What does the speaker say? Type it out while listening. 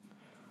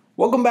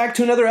Welcome back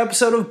to another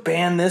episode of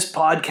Ban This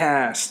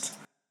Podcast.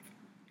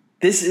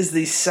 This is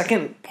the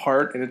second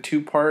part in a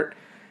two-part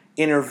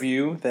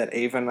interview that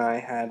Ava and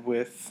I had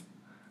with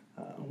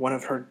one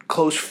of her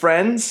close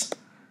friends.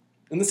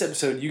 In this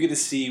episode, you get to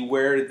see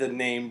where the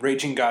name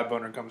Raging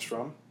Godboner comes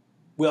from.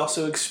 We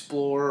also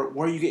explore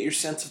where you get your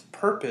sense of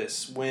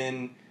purpose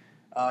when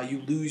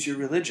you lose your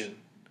religion.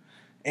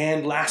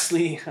 And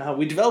lastly,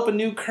 we develop a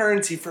new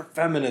currency for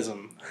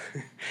feminism.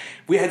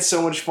 We had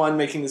so much fun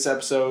making this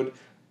episode.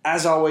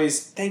 As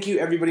always, thank you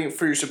everybody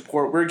for your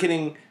support. We're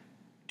getting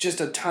just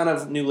a ton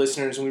of new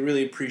listeners, and we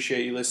really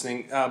appreciate you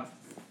listening.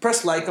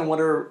 Press like on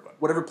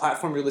whatever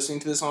platform you're listening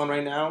to this on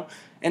right now,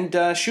 and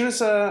shoot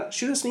us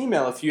an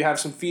email if you have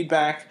some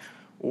feedback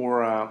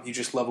or you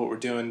just love what we're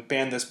doing.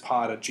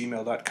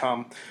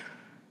 banthispod@gmail.com.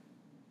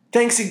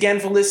 Thanks again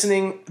for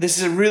listening. This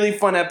is a really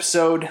fun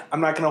episode. I'm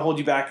not going to hold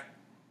you back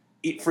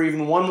for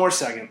even one more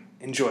second.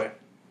 Enjoy.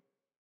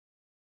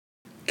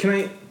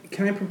 Can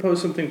I propose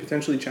something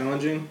potentially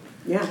challenging?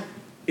 Yeah.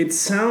 It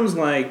sounds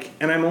like,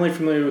 and I'm only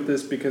familiar with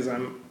this because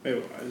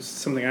it's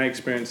something I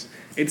experienced.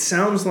 It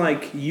sounds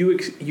like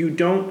you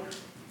don't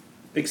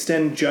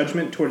extend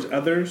judgment towards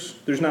others.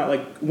 There's not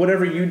like,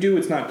 whatever you do,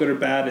 it's not good or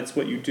bad, it's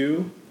what you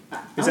do.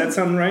 Does that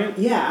sound right?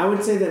 Yeah, I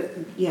would say that,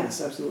 yes,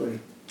 absolutely.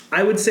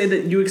 I would say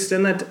that you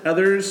extend that to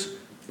others,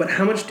 but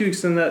how much do you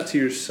extend that to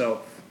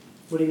yourself?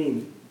 What do you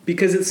mean?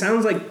 Because it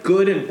sounds like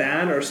good and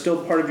bad are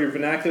still part of your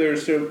vernacular,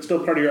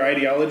 still part of your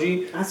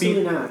ideology.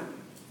 Absolutely not.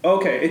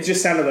 Okay, it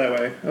just sounded that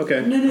way.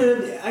 Okay.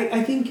 No.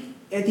 I think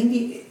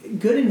the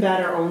good and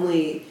bad are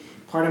only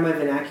part of my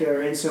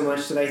vernacular in so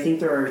much that I think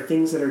there are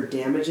things that are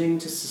damaging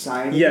to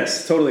society.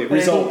 Yes, totally. And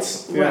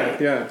Results. Right.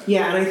 Yeah.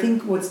 Yeah, and I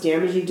think what's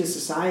damaging to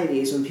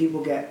society is when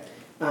people get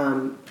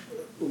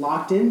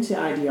locked into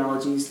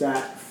ideologies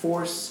that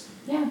force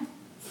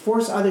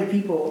other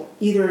people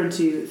either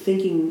into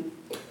thinking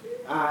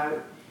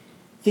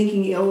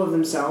ill of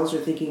themselves or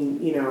thinking,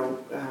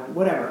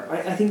 whatever.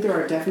 I think there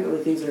are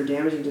definitely things that are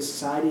damaging to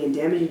society and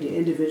damaging to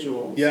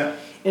individuals. Yeah.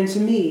 And to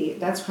me,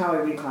 that's how I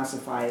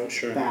reclassify it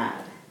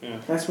bad. Yeah.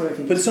 That's what I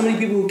think. But so many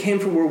people who came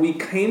from where we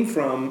came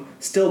from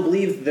still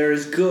believe there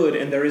is good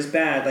and there is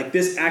bad. Like,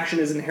 this action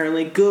is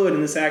inherently good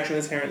and this action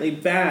is inherently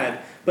bad.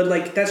 But,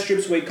 like, that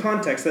strips away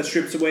context. That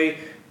strips away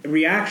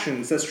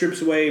reactions. That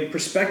strips away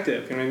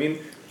perspective. You know what I mean?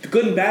 The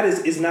good and bad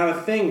is not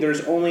a thing.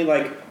 There's only,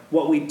 like,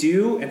 what we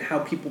do and how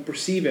people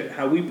perceive it,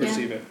 how we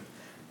perceive it.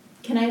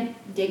 Can I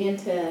be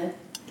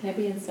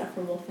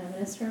insufferable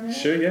feminist for a minute?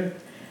 Sure, yeah.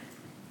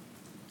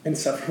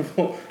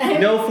 Insufferable.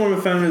 No form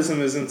of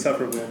feminism is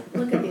insufferable.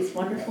 Look at these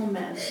wonderful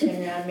men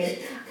sitting around me.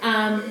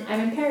 I'm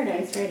in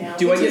paradise right now.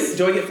 Do I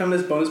get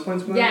feminist bonus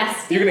points for that?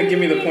 Yes. You're gonna give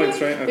me the points,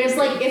 right? Okay. There's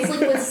it's like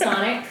with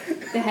Sonic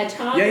the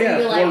Hedgehog. Yeah.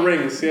 You More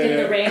rings.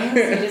 Yeah, the rings.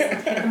 You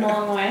just hit them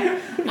along the way.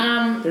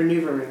 They're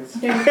Nuva rings.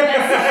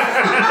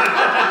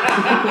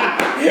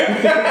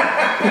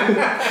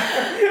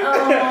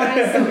 Oh,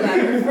 I'm so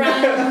glad we're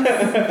friends.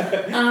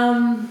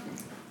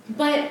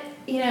 But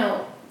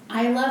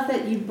I love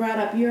that you brought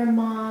up your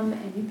mom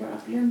and you brought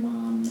up your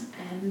mom,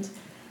 and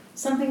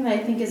something that I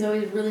think is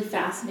always really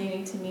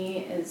fascinating to me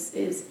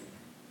is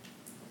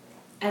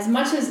as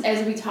much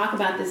as we talk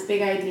about this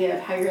big idea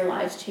of how your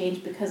lives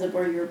change because of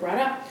where you were brought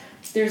up,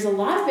 there's a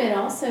lot of it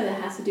also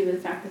that has to do with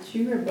the fact that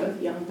you were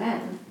both young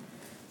men.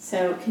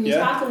 So can you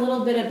talk a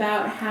little bit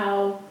about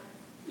how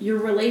your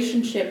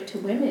relationship to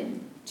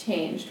women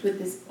changed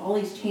with all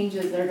these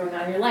changes that are going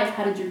on in your life?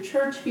 How did your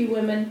church view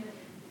women?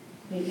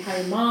 Maybe how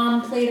your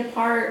mom played a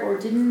part or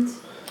didn't?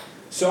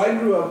 So I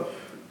grew up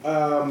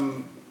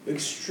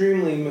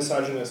extremely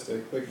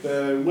misogynistic. Like,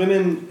 the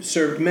women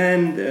served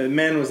men, the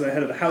man was the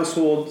head of the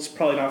household. It's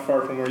probably not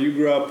far from where you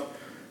grew up.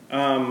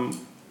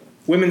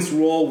 Women's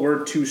role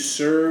were to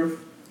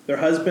serve their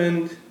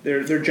husband.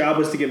 Their job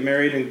was to get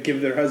married and give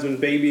their husband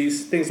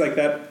babies, things like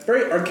that.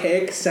 Very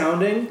archaic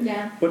sounding,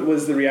 but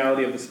was the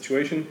reality of the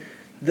situation.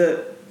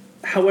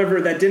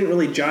 However, that didn't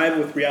really jive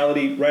with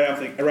reality right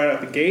out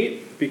the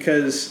gate,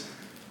 because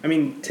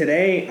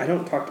today I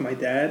don't talk to my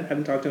dad. I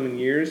haven't talked to him in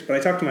years, but I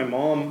talk to my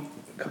mom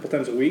a couple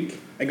times a week.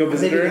 I go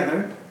visit her. Are they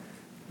together?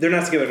 They're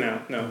not together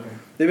now, no. Okay.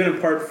 They've been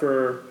apart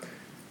for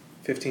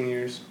 15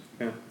 years.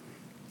 Yeah.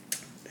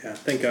 Yeah,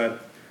 thank God.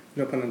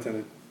 No pun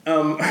intended.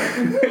 On this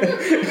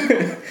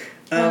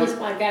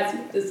podcast, you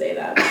have to say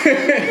that.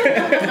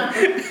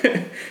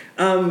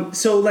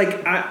 So,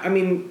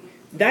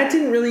 that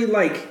didn't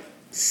really,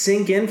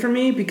 sink in for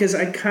me, because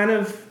I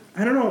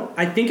don't know,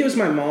 I think it was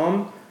my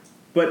mom,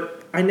 but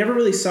I never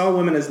really saw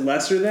women as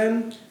lesser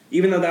than,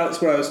 even though that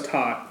was what I was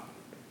taught.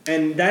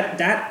 And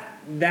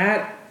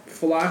that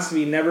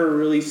philosophy never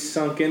really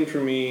sunk in for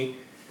me.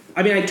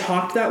 I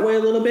talked that way a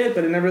little bit,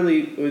 but it never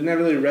really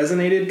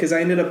resonated, because I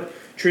ended up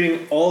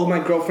treating all of my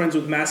girlfriends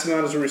with massive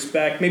amounts of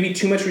respect, maybe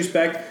too much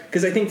respect,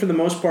 because I think for the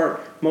most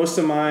part, most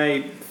of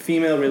my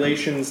female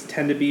relations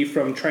tend to be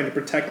from trying to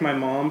protect my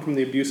mom from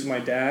the abuse of my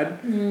dad.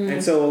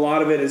 And so a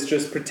lot of it is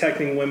just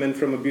protecting women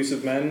from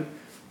abusive men.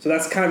 So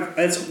that's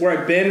where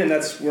I've been, and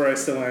that's where I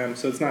still am.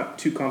 So it's not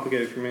too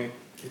complicated for me.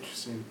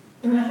 Interesting.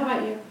 How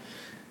about you?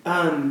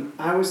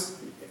 I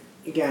was,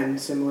 again,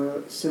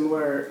 similar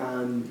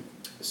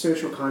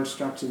social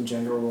constructs and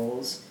gender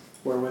roles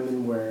where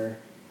women were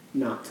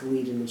not to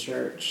lead in the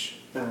church.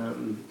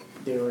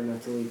 They were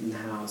not to lead in the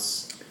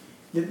house.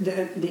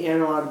 The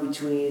analog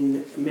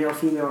between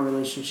male-female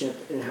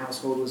relationship in a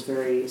household was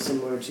very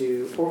similar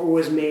to, or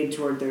was made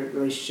toward the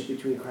relationship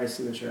between Christ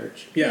and the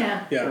church.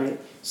 Yeah. Right?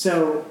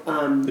 So...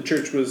 the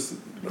church was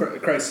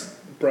Christ's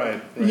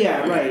bride. Right?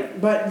 Yeah,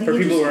 right. But for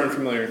people who aren't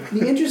familiar.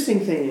 The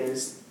interesting thing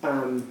is,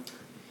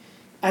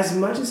 as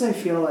much as I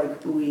feel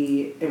like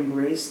we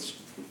embraced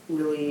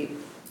really,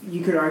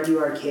 you could argue,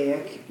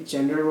 archaic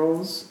gender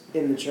roles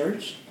in the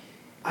church,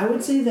 I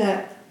would say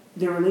that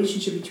the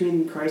relationship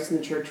between Christ and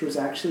the church was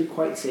actually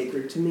quite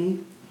sacred to me.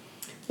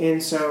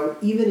 And so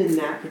even in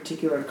that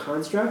particular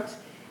construct,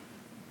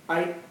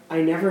 I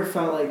never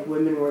felt like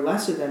women were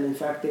lesser than. In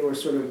fact, they were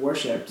sort of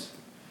worshipped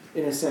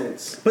in a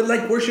sense. But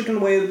like worshipped in a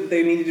way that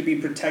they needed to be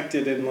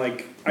protected and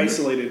like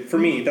isolated. For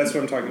me, that's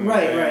what I'm talking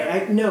about.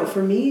 Right. No,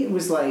 for me it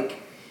was like,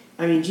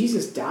 I mean,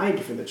 Jesus died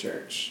for the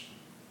church,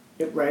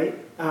 right?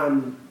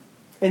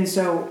 And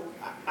so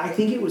I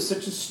think it was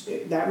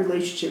that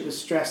relationship was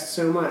stressed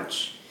so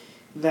much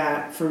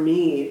that for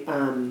me,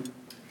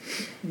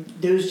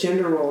 those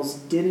gender roles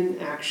didn't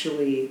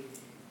actually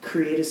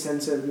create a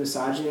sense of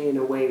misogyny in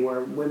a way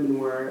where women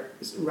were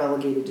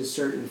relegated to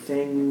certain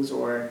things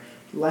or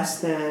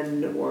less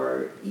than,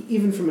 or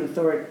even from an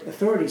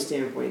authority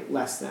standpoint,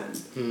 less than.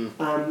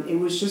 It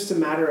was just a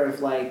matter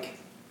of like,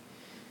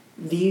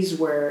 these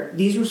were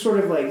sort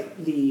of like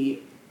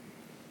the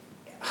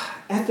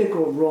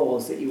ethical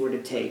roles that you were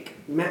to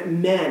take.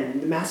 Men,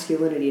 the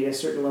masculinity at a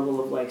certain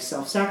level of like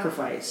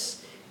self-sacrifice,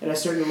 at a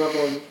certain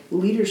level of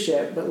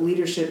leadership, but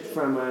leadership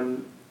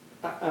from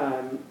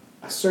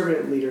a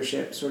servant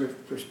leadership sort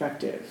of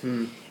perspective.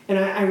 And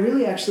I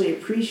really actually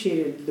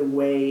appreciated the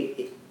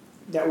way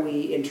that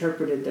we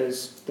interpreted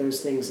those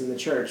things in the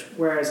church.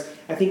 Whereas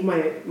I think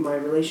my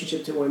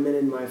relationship to women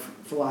and my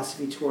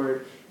philosophy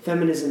toward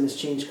feminism has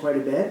changed quite a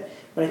bit,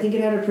 but I think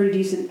it had a pretty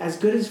decent, as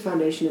good as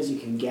foundation as you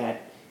can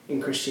get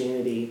in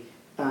Christianity.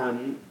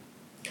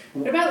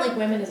 What about like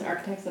women as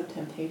architects of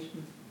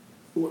temptation?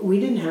 We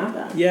didn't have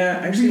that.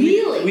 Yeah, actually,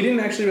 really? We didn't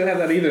actually have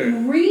that either.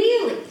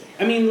 Really?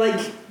 I mean, like...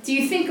 Do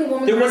you think a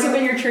woman growing up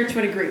in your church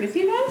would agree with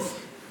you guys?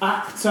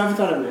 So I've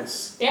thought of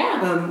this.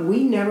 Yeah.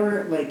 We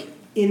never, like,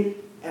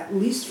 at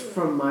least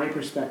from my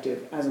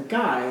perspective, as a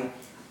guy,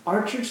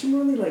 our church didn't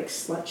really, like,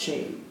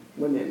 slut-shame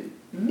women.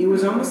 It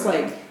was almost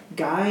like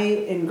guy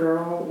and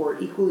girl were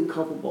equally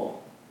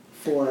culpable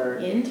for...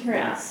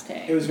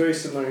 Interesting. It was very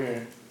similar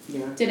here.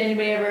 Yeah. Did any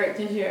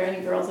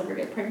girls ever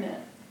get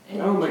pregnant?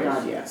 Oh my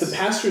God, yes. The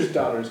pastor's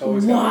daughters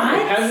always what? got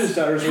pregnant. The pastor's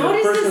daughters were the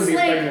first ones to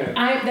get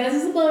pregnant.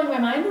 This is blowing my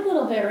mind a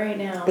little bit right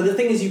now. But the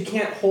thing is, you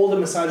can't hold a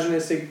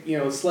misogynistic,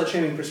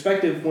 slut-shaming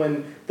perspective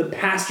when the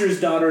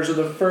pastor's daughters are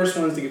the first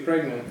ones to get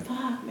pregnant.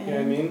 Fuck, man. You know what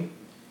I mean?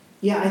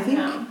 Yeah, I think...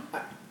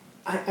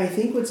 I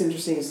think what's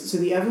interesting is, so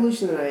the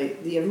evolution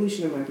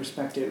of my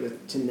perspective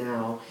to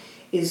now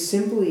is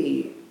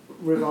simply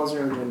revolves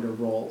around gender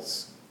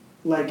roles.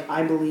 Like,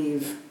 I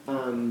believe...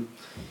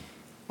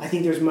 I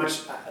think there's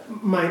much...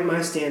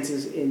 My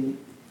stances in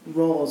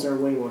roles are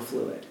way more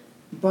fluid.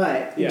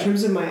 But in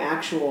terms of my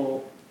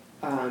actual,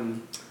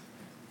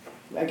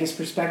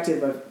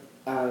 perspective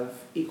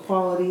of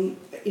equality,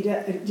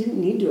 it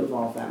didn't need to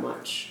evolve that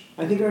much.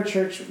 I think our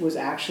church was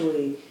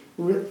actually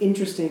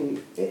interestingly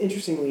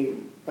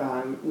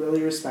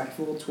really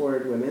respectful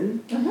toward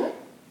women,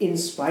 in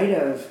spite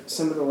of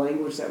some of the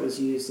language that was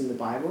used in the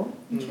Bible.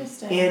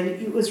 Interesting. And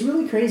it was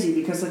really crazy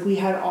because we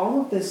had all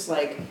of this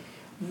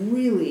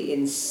really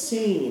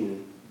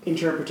insane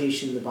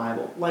interpretation of the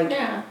Bible.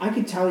 I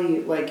could tell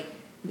you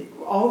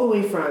all the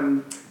way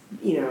from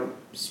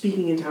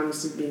speaking in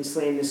tongues to being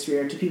slain in the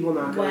spirit to people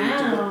not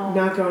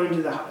going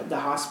to the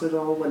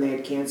hospital when they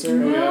had cancer.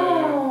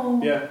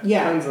 No.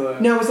 Yeah. Tons of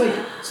that. No, it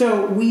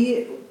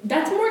was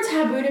that's more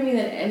taboo to me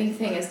than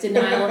anything is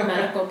denial of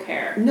medical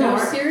care. No,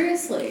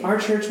 seriously. Our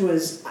church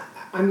was,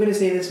 I'm going to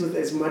say this with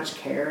as much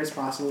care as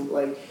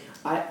possible,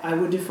 I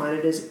would define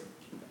it as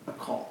a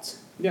cult.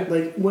 Yeah.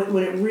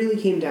 When it really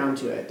came down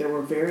to it, there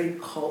were very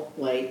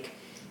cult-like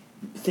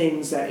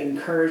things that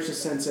encouraged a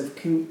sense of,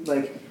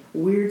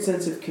 weird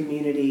sense of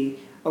community,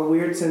 a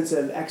weird sense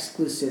of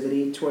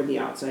exclusivity toward the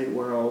outside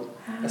world.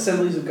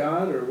 Assemblies of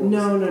God? Or what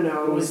No.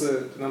 What was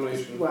the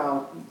denomination?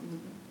 Well,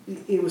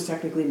 it was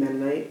technically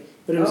Mennonite.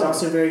 But it was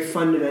also very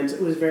fundamental.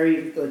 It was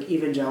very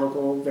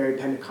evangelical, very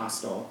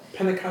Pentecostal.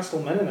 Pentecostal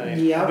Mennonite.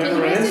 Yeah.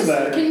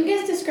 Can you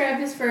guys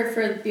describe this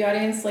for the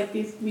audience, like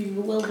these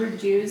bewildered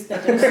Jews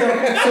that don't So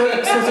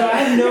I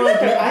have no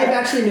idea. I have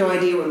actually no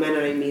idea what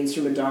Mennonite means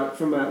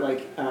from a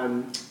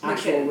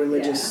actual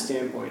religious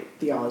standpoint,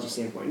 theology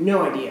standpoint.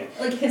 No idea.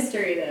 Like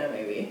history though,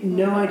 maybe.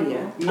 No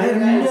idea. I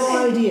have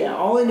no idea.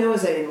 All I know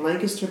is that in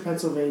Lancaster,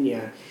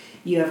 Pennsylvania,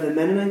 you have the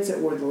Mennonites that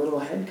wore the little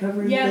head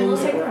covering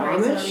things that were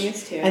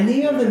Amish. And then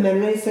you have the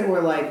Mennonites that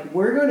were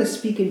we're going to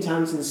speak in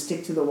tongues and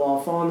stick to the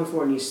wall, fall on the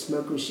floor, and use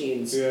smoke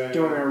machines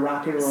during our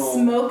rock and roll.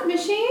 Smoke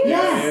machines?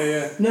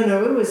 Yeah.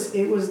 No, it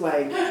was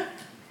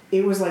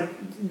it was like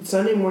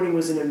Sunday morning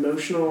was an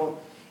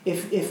emotional.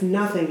 If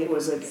nothing, it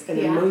was like an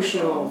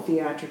emotional,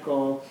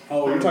 theatrical.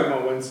 Oh, you're talking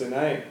about Wednesday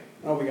night.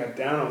 Oh, we got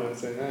down on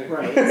Wednesday night.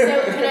 Right. So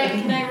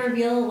can I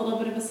reveal a little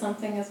bit of a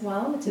something as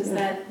well, which is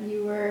that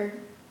you were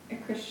a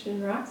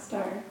Christian rock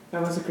star. I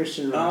was a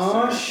Christian rock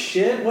star. Oh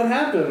shit! What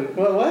happened?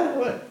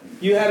 What?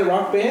 You had a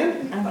rock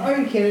band? Are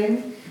you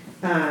kidding?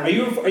 Are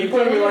you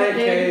part of Reliant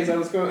K? Is that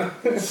what's going on?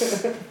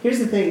 Here's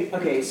the thing.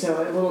 Okay,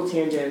 so a little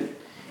tangent.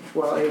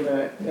 While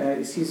Ava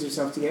excused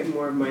herself to get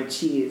more of my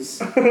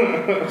cheese.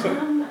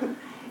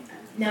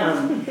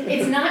 No,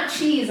 it's not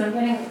cheese. I'm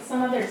getting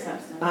some other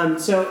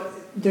substance. So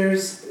there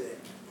was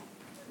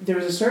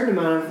a certain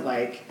amount of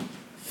like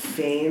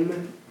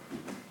fame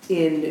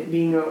in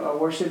being a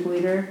worship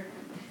leader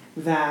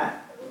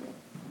that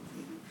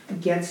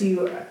gets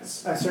you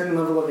a certain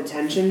level of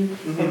attention,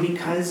 and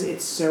because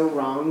it's so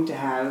wrong to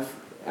have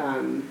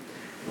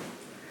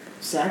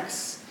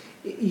sex,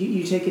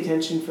 you take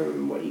attention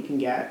from what you can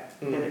get.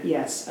 And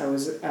yes,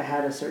 I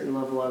had a certain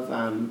level of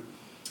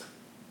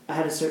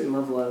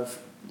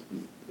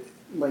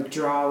like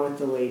draw with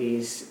the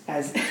ladies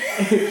as a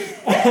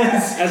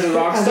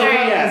rock star.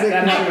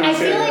 I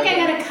feel like I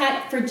gotta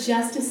cut for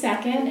just a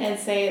second and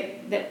say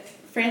that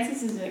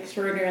Francis is an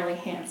extraordinarily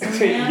handsome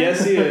man.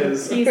 Yes, he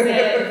is. He's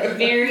a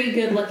very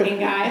good-looking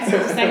guy. So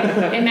just like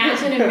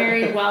imagine a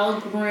very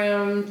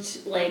well-groomed,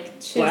 like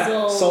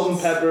chiseled salt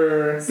and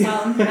pepper.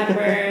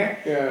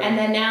 Yeah. And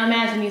then now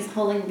imagine he's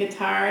holding a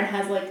guitar and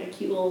has like a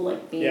cute little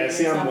like beanie. Yeah,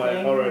 see, I'm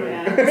wet already.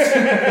 Yeah.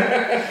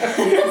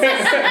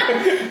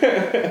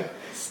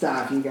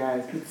 Stop, you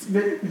guys.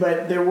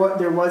 But there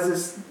was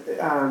this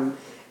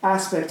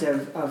aspect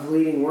of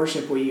leading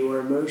worship where you were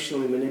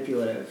emotionally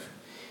manipulative.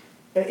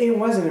 It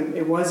was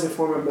a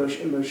form of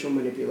emotional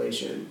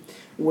manipulation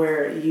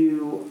where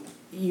you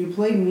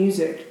played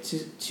music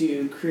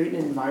to create an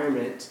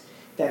environment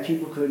that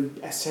people could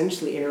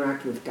essentially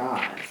interact with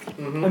God.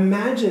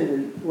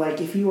 Imagine like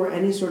if you were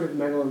any sort of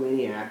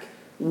megalomaniac,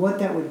 what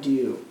that would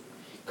do.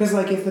 Because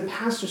like if the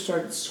pastor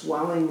started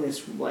swelling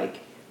this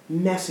like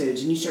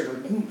message and you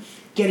started like,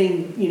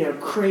 getting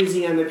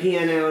crazy on the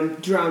piano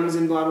and drums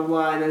and blah blah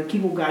blah, and then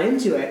people got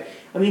into it.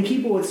 I mean,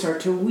 people would start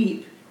to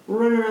weep,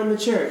 run around the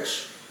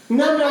church.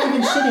 No, I'm not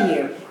even shitting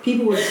you.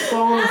 People would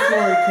fall on the floor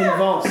and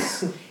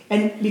convulse.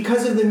 And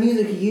because of the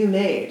music you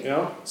made.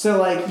 Yeah. So,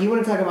 like, you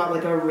want to talk about,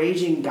 like, a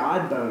raging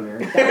God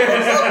boner. Like,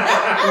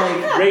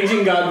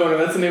 Raging God boner,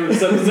 that's the name of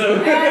this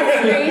episode.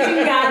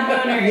 Raging God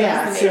boner.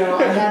 Yeah, so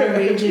I had a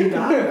raging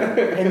God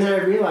boner. And then I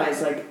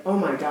realized, like, oh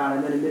my God,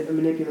 I'm a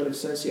manipulative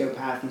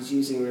sociopath who's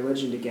using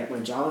religion to get my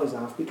jollies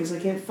off because I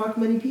can't fuck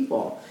many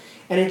people.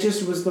 And it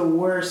just was the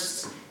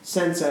worst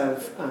sense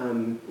of...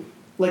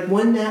 like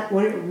when I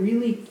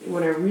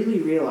really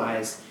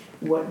realized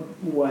what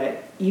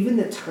even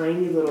the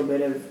tiny little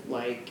bit of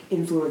like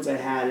influence I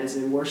had as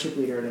a worship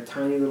leader in a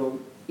tiny little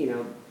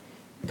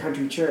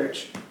country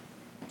church,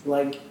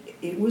 like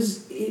it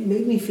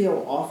made me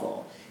feel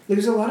awful.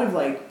 There's a lot of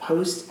like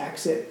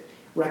post-exit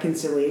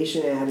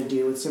reconciliation I had to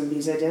do with some of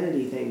these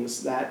identity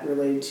things that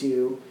related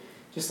to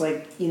just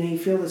like you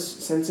feel this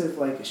sense of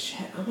like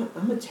shit.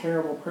 I'm a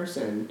terrible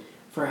person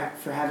for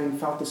having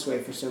felt this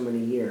way for so many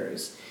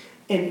years.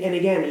 And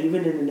again,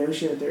 even in the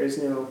notion that there is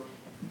no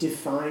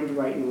defined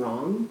right and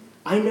wrong,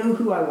 I know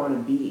who I want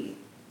to be.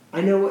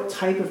 I know what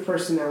type of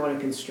person I want to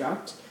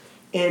construct.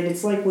 And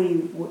it's like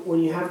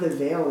when you have the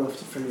veil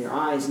lifted from your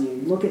eyes and you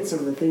look at some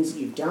of the things that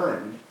you've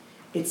done,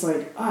 it's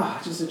like,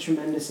 just a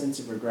tremendous sense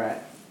of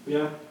regret.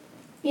 Yeah.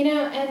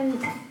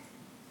 And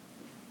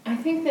I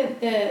think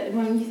that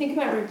when you think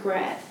about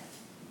regret,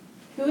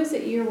 who is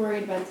it you're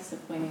worried about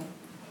disappointing?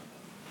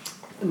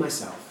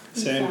 Myself.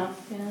 Same.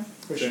 Yourself, yeah.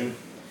 For sure.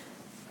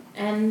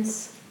 And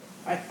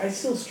I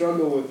still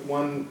struggle with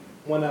one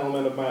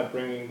element of my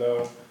upbringing,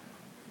 though.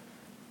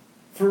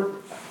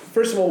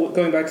 First of all,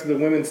 going back to the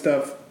women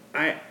stuff,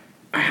 I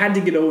had to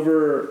get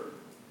over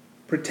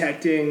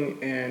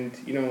protecting and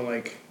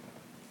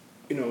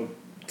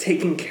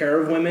taking care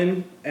of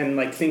women and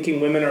like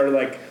thinking women are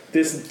like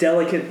this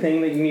delicate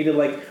thing that you need to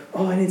like,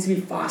 it needs to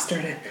be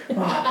fostered and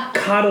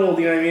coddled,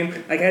 you know what I mean?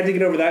 Like I had to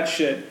get over that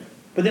shit.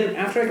 But then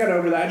after I got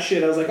over that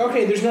shit, I was like,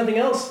 okay, there's nothing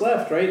else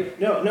left, right?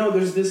 No,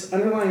 there's this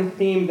underlying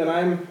theme that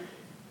I'm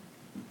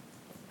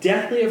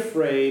deathly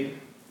afraid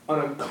on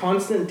a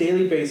constant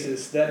daily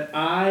basis that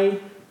I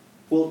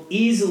will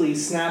easily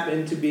snap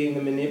into being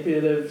the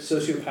manipulative,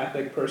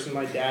 sociopathic person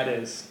my dad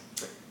is.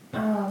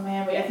 Oh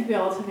man, I think we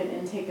all took an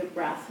intake of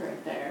breath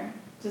right there.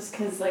 Just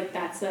because like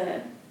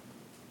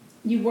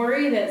you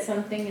worry that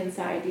something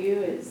inside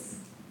you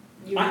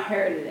you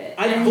inherited it.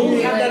 I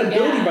fully have that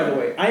ability, by the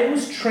way. I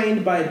was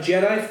trained by a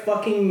Jedi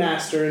fucking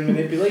master in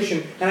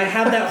manipulation, and I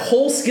have that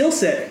whole skill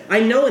set. I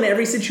know in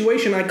every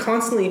situation, I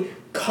constantly,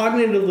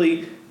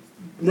 cognitively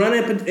run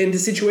up into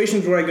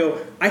situations where I go,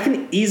 I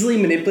can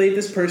easily manipulate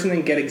this person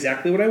and get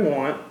exactly what I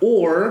want,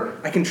 or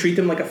I can treat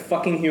them like a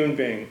fucking human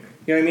being.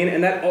 You know what I mean?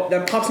 And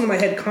that pops into my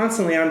head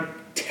constantly. I'm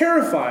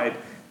terrified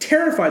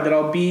that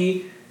I'll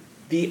be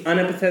the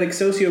unempathetic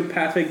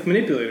sociopathic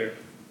manipulator.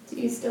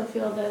 Do you still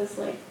feel those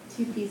like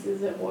two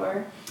pieces at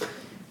war?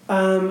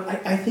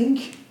 I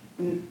think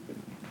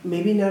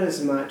maybe not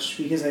as much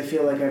because I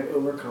feel like I've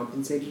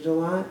overcompensated a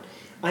lot.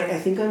 I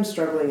think I'm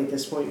struggling at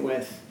this point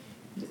with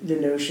the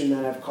notion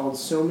that I've called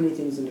so many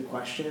things into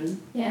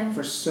question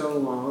for so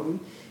long.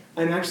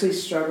 I'm actually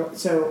struggling.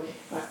 So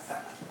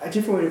a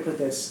different way to put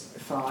this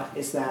thought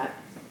is that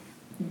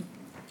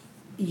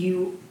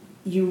you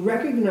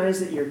recognize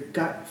that your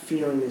gut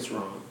feeling is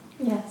wrong.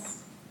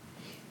 Yes.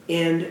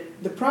 And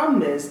the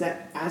problem is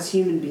that as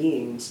human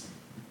beings,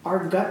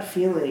 our gut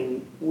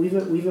feeling, we've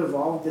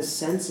evolved this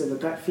sense of a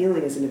gut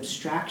feeling as an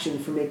abstraction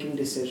for making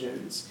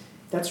decisions.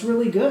 That's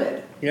really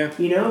good. Yeah.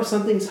 You know, if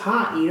something's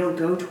hot, you don't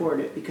go toward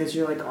it because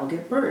you're like, I'll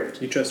get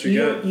burnt. You trust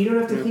your gut. You don't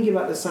have to think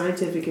about the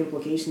scientific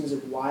implications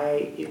of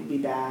why it would be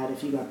bad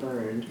if you got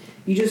burned.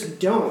 You just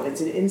don't.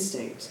 It's an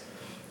instinct.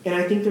 And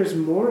I think there's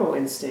moral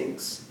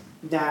instincts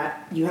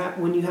that you have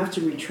when you have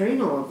to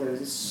retrain all of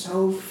those. It's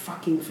so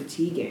fucking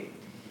fatiguing.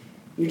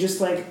 You're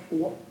just like,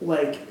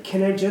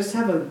 can I just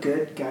have a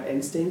good gut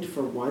instinct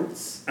for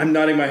once? I'm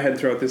nodding my head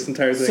throughout this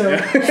entire thing. So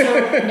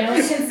no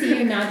one can see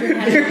you nod your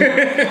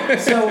head.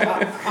 So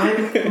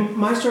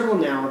my struggle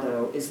now,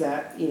 though, is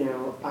that, you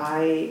know,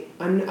 I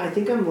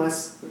think I'm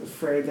less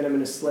afraid that I'm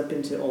going to slip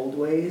into old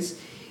ways.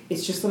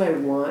 It's just that I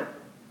want,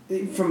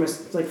 from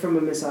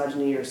a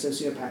misogyny or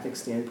sociopathic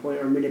standpoint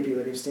or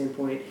manipulative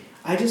standpoint,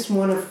 I just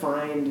want to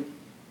find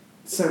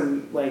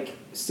some, like,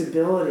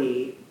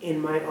 stability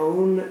in my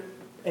own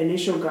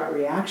initial gut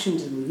reaction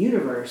to the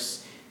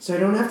universe so I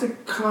don't have to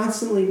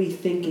constantly be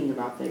thinking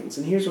about things.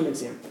 And here's one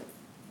example.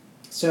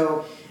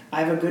 So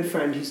I have a good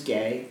friend who's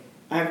gay.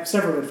 I have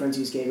several good friends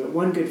who's gay, but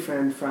one good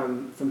friend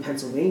from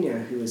Pennsylvania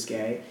who is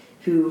gay,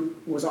 who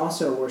was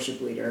also a worship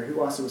leader, who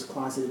also was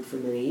closeted for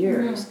many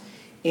years.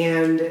 Mm-hmm.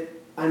 And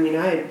I mean,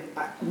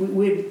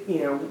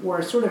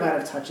 we're sort of out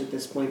of touch at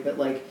this point, but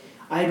like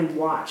I had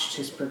watched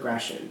his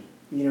progression,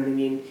 you know what I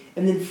mean?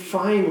 And then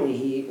finally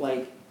he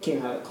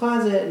came out of the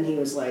closet and he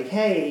was like,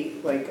 hey,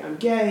 like I'm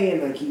gay,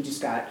 and like he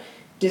just got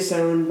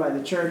disowned by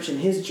the church, and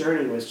his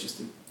journey was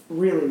just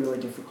really, really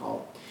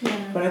difficult.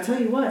 Yeah. But I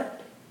tell you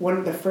what,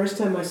 the first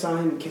time I saw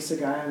him kiss a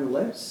guy on the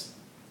lips,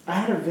 I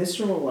had a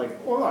visceral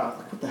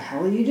what the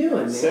hell are you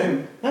doing, man?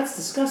 Same. That's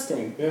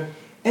disgusting. Yeah.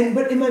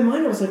 But in my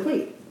mind I was like,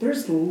 wait,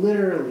 there's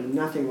literally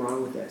nothing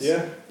wrong with this.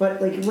 Yeah. But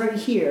like right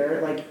here,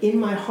 like in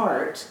my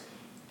heart,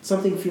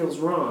 something feels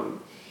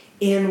wrong.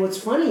 And what's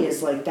funny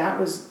is, like, that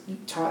was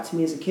taught to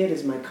me as a kid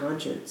as my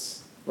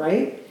conscience,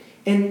 right?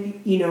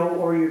 And, you know,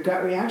 or your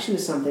gut reaction to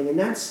something. And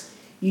that's,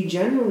 you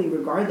generally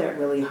regard that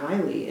really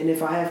highly. And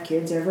if I have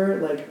kids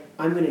ever, like,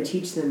 I'm going to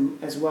teach them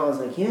as well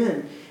as I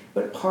can.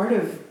 But part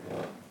of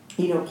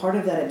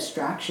that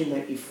abstraction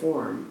that you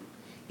form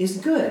is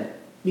good.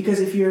 Because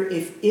if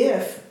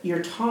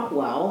you're taught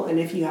well, and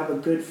if you have a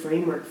good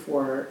framework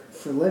for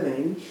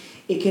living,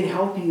 it can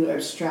help you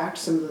abstract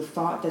some of the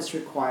thought that's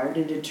required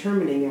in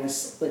determining,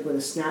 with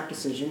a snap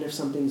decision, if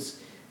something's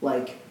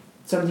like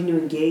something to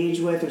engage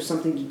with, or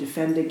something to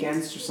defend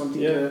against, or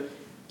something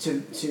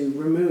to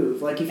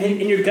remove. Like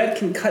and your gut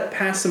can cut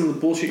past some of the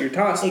bullshit you're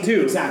tossed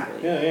too.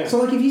 Exactly. Yeah. So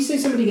like if you see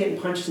somebody getting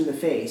punched in the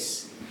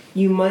face,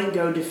 you might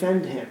go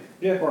defend him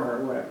or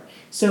her, or whatever.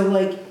 So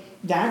like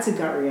that's a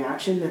gut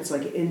reaction that's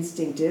like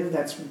instinctive.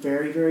 That's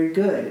very, very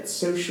good. It's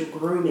social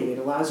grooming. It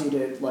allows you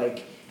to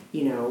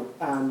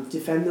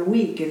defend the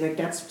weak, and like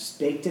that's just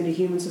baked into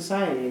human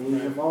society, and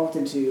we've evolved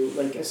into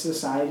like a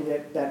society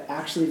that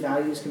actually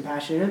values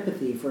compassion and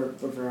empathy for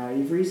a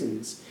variety of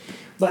reasons.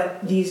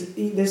 But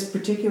this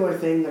particular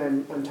thing that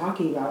I'm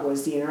talking about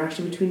was the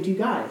interaction between two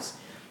guys.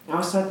 I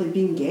was taught that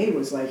being gay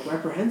was like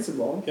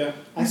reprehensible. Yeah.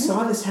 I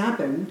saw this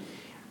happen.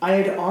 I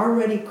had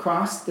already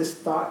crossed this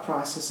thought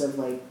process of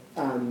like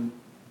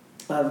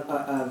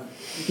of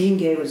being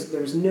gay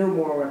there was no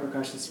moral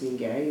repercussions to being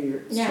gay.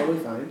 It's totally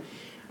fine.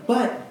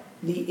 But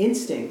the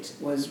instinct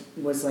was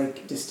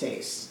like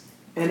distaste.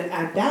 And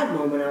at that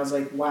moment I was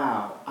like,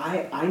 wow,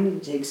 I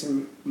need to take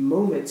some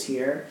moments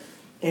here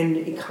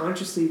and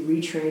consciously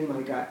retrain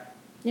my gut.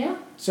 Yeah.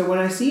 So when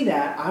I see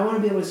that, I want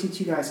to be able to see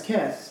two guys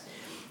kiss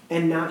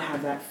and not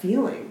have that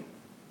feeling.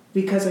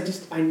 Because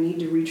I need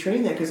to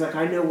retrain that, because like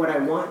I know what I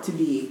want to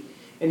be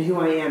and who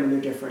I am, and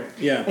they're different.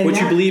 Yeah, and what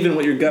you believe and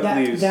what your gut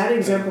believes. That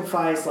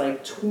exemplifies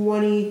like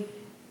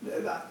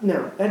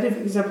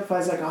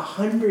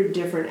 100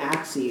 different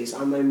axes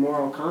on my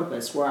moral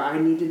compass, where I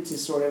needed to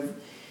sort of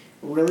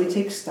really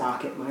take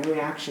stock at my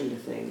reaction to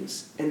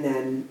things and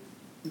then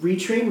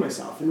retrain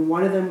myself. And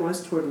one of them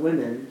was toward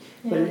women,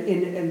 but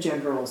in a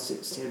general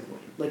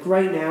standpoint. Like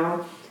right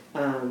now,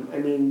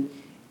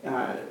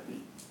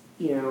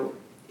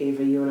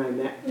 Ava, you and I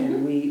met,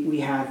 and we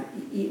had,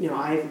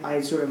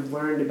 I sort of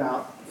learned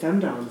about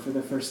femdom for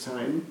the first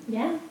time.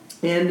 Yeah.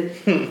 And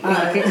I'm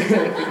a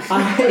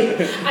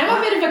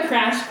bit of a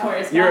crash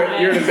course. You're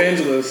an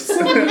evangelist.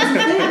 So here's the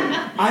thing.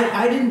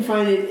 I didn't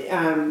find it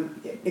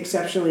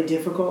exceptionally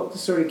difficult to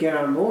sort of get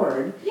on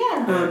board.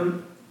 Yeah.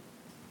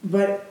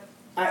 But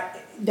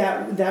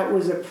that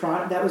was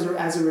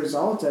as a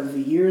result of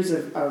years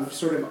of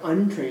sort of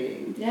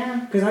untraining.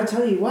 Yeah. Because I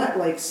tell you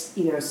what,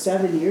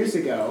 7 years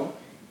ago,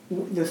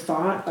 the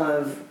thought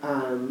of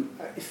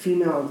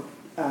female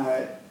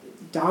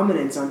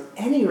dominance on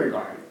any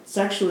regard,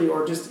 sexually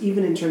or just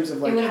even in terms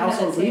of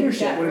household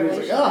leadership, would have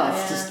been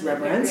it's just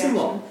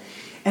reprehensible.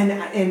 And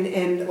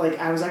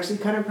I was actually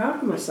kind of proud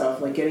of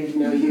myself, getting to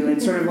know you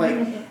and sort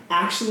of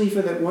actually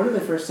for one of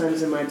the first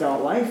times in my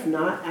adult life,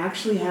 not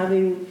actually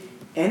having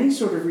any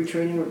sort of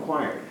retraining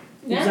required.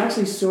 It was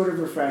actually sort of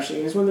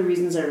refreshing. It's one of the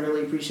reasons I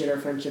really appreciate our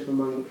friendship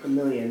among a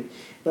million.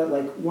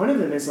 But one of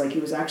them is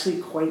it was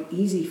actually quite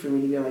easy for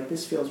me to be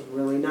this feels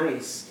really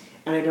nice,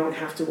 and I don't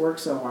have to work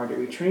so hard at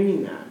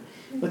retraining that.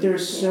 But there are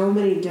so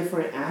many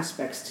different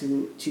aspects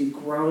to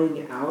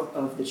growing out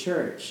of the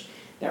church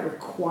that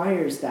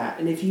requires that.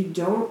 And if you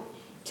don't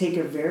take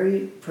a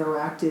very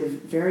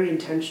proactive, very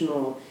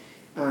intentional,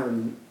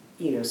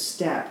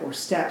 step or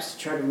steps to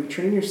try to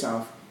retrain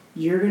yourself,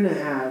 you're going to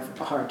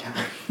have a hard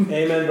time.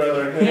 Amen,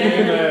 brother.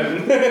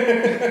 Amen.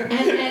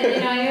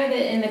 and I know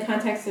that in the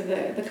context of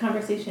the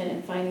conversation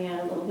and finding out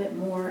a little bit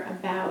more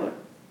about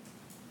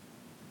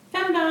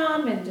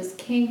femdom and just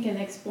kink and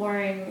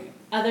exploring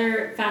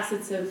other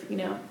facets of,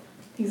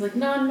 things like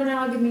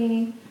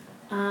non-monogamy,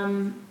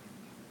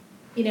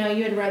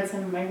 you had read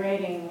some of my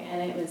writing,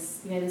 and it was,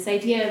 this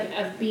idea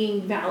of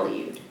being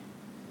valued.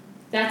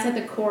 That's at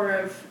the core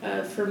of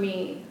for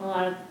me, a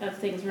lot of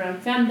things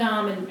around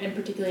femdom and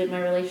particularly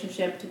my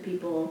relationship to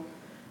people.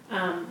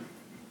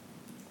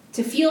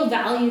 To feel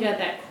valued at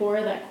that core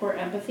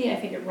empathy, I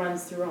think it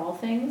runs through all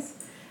things.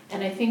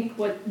 And I think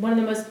one of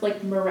the most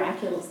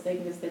miraculous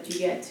things that you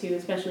get to,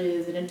 especially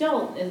as an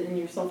adult, in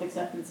your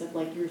self-acceptance of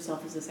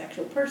yourself as a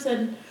sexual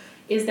person,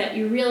 is that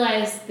you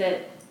realize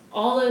that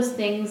all those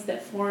things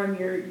that form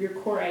your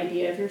core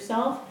idea of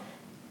yourself,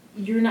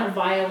 you're not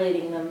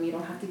violating them. You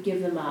don't have to give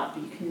them up.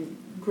 You can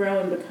grow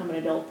and become an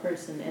adult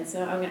person. And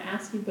so I'm going to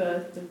ask you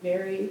both a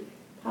very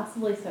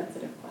possibly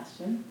sensitive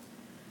question.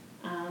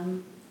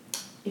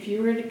 If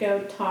you were to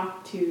go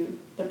talk to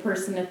the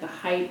person at the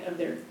height of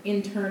their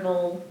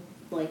internal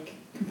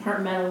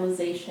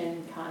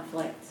compartmentalization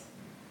conflict,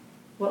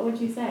 what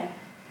would you say?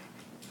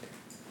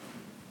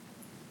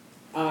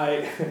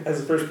 As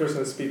the first person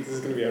to speak, this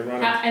is going to be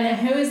ironic. And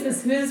who is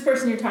this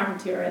person you're talking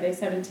to? Are they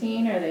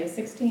 17? Are they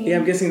 16? Yeah,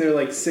 I'm guessing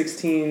they're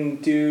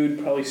 16,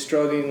 dude, probably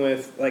struggling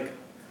with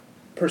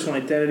personal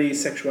identity,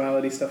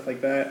 sexuality, stuff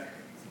like that.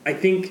 I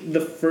think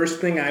the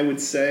first thing I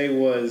would say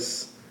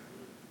was,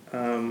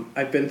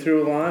 I've been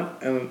through a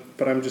lot,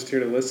 but I'm just here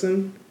to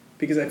listen.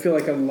 Because I feel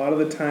a lot of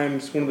the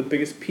times one of the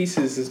biggest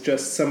pieces is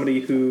just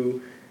somebody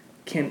who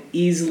can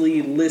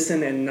easily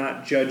listen and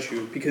not judge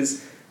you.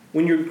 Because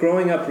when you're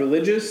growing up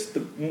religious,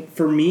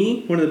 for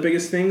me, one of the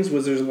biggest things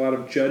was there's a lot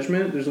of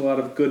judgment, there's a lot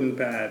of good and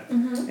bad.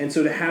 Mm-hmm. And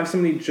so to have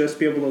somebody just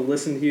be able to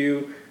listen to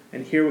you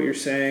and hear what you're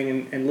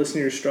saying and listen to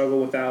your struggle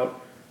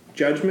without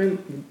judgment,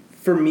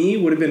 for me,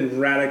 would have been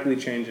radically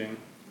changing.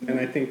 Mm-hmm.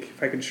 And I think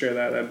if I could share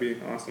that, that'd be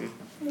awesome.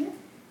 Yeah.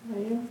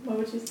 What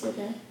would you say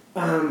there?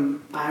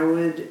 I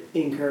would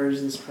encourage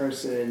this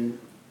person.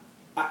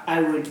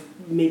 I would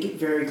make it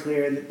very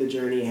clear that the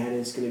journey ahead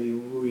is going to be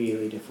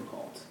really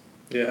difficult.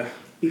 Yeah.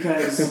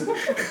 Because, one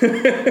of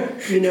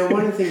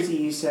the things that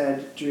you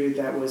said, Drew,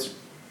 that was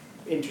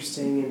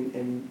interesting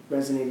and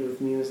resonated with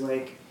me was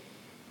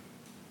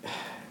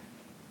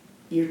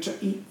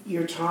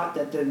you're taught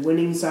that the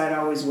winning side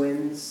always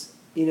wins,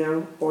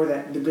 or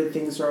that the good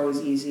things are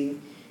always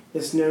easy.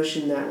 This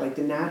notion that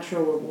the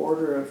natural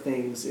order of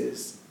things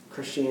is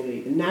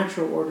Christianity. The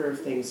natural order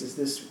of things is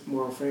this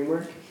moral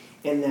framework,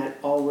 and that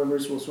all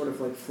rivers will sort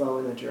of flow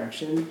in that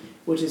direction,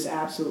 which is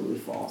absolutely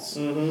false.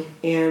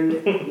 Mm-hmm.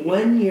 And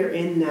when you're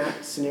in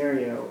that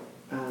scenario,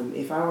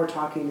 if I were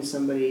talking to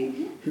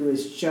somebody who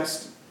is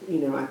just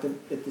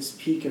at this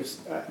peak of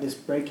this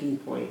breaking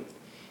point,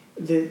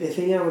 the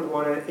thing I would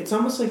want to, it's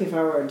almost like if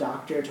I were a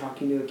doctor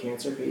talking to a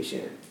cancer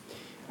patient.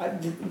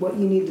 What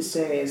you need to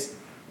say is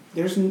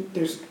there's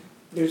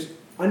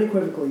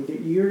unequivocally that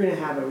you're going to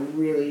have a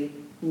really,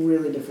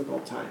 really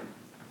difficult time.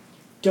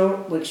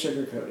 Don't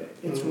sugarcoat it.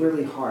 It's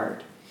really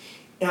hard.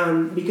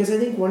 Because I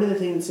think one of the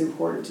things that's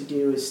important to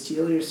do is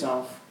steel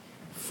yourself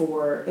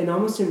and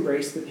almost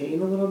embrace the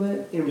pain a little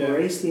bit,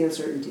 embrace the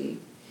uncertainty,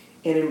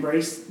 and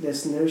embrace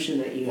this notion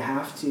that you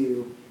have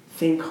to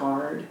think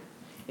hard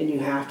and you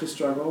have to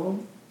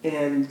struggle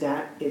and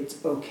that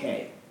it's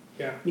okay.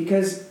 Yeah.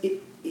 Because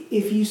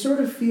if you sort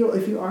of feel,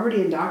 if you're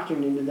already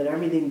indoctrinated that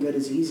everything good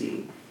is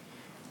easy,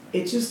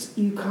 it just,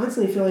 you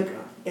constantly feel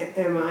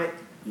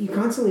you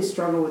constantly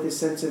struggle with this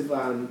sense of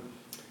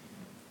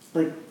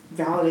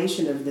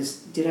validation of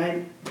this,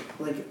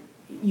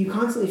 you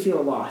constantly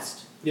feel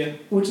lost. Yeah.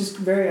 Which is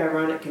very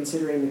ironic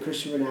considering the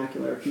Christian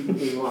vernacular of people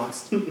being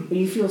lost. But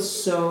you feel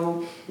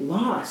so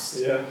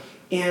lost. Yeah.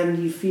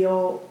 And you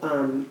feel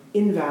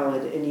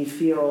invalid and you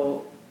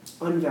feel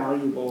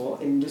unvaluable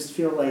and just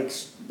feel like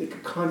a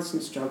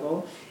constant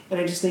struggle. And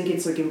I just think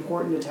it's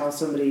important to tell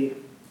somebody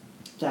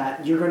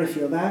that you're going to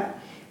feel that.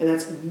 And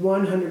that's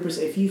 100%.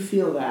 If you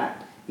feel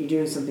that, you're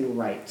doing something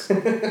right.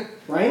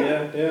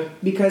 Right? Yeah.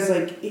 Because,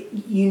 like,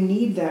 you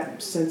need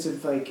that sense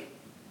of, like,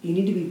 you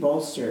need to be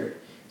bolstered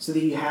so that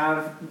you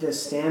have the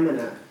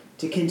stamina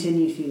to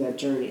continue through that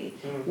journey.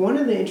 One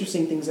of the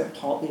interesting things that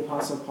the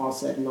Apostle Paul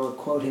said, and I'll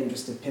quote him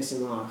just to piss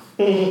him off,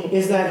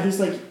 is that he's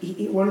like,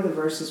 one of the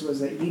verses was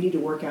that you need to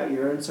work out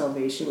your own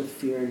salvation with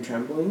fear and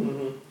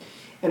trembling.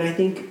 And I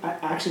think I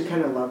actually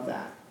kind of love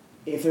that.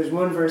 If there's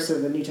one verse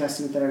of the New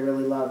Testament that I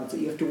really love, it's that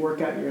you have to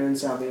work out your own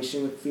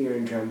salvation with fear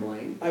and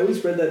trembling. I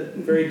always read that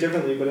very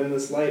differently, but in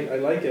this light, I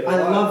like it a lot.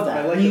 I love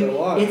that. I like it a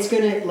lot. It's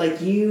gonna,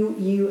 like,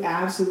 you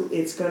absolutely,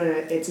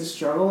 it's a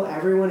struggle.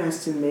 Everyone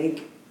has to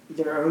make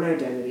their own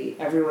identity.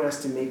 Everyone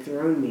has to make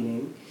their own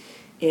meaning.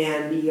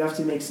 And you have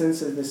to make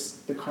sense of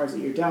the cards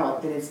that you're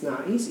dealt, and it's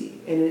not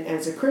easy. And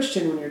as a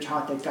Christian, when you're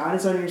taught that God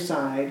is on your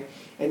side,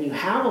 and you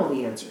have all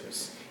the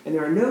answers, and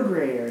there are no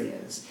gray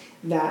areas,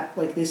 that,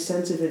 like, this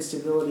sense of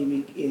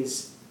instability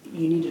is,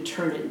 you need to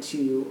turn it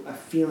into a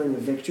feeling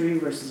of victory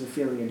versus a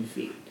feeling of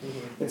defeat.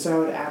 And so I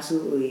would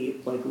absolutely,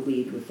 like,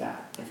 lead with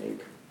that, I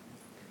think.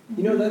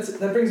 You know,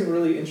 that brings a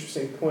really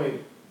interesting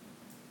point.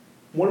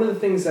 One of the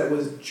things that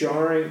was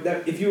jarring,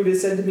 that if you would have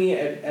said to me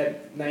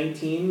at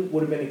 19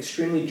 would have been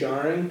extremely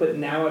jarring, but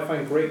now I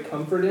find great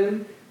comfort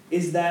in,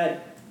 is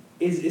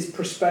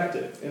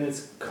perspective and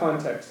its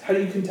context. How do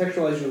you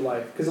contextualize your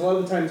life? Because a lot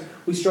of the times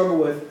we struggle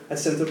with a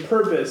sense of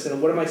purpose and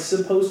what am I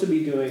supposed to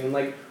be doing, and,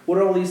 like, what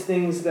are all these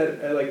things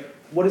that are, like,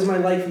 what does my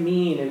life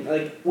mean? And,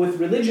 like, with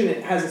religion,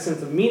 it has a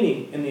sense of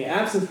meaning. In the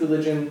absence of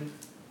religion,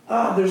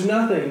 there's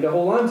nothing to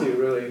hold on to,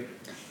 really.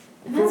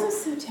 And that's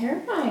what's so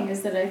terrifying,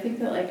 is that I think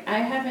that, like,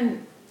 I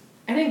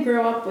didn't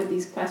grow up with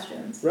these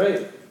questions.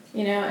 Right.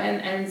 You know,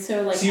 and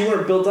so, like... So you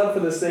weren't built up for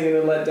this thing and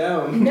then let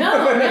down.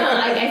 No.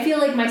 I feel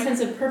like my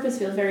sense of purpose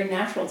feels very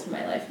natural to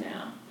my life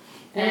now.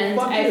 And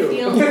well, I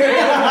feel...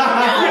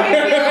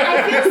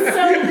 I feel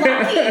so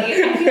lucky.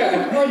 I feel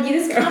like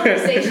this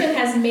conversation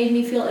has made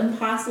me feel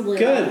impossibly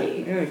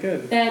lucky. Yeah,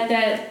 good.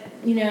 That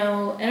you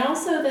know, and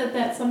also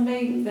that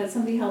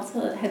somebody else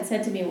had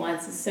said to me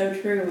once is so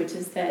true, which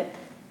is that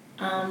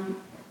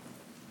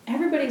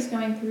everybody's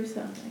going through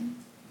something.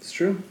 It's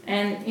true.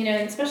 And, you know,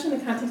 especially in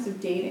the context of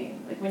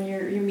dating, like when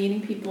you're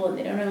meeting people and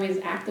they don't always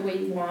act the way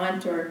you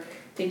want, or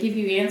they give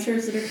you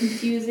answers that are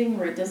confusing,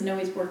 or it doesn't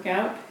always work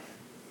out.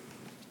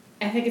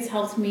 I think it's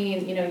helped me,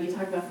 and, you know, you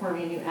talk about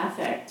forming a new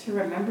ethic, to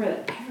remember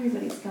that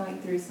everybody's going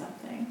through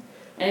something.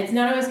 And it's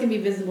not always going to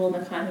be visible in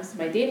the context of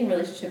my dating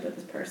relationship with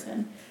this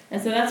person.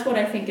 And so that's what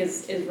I think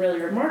is really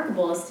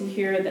remarkable, is to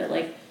hear that,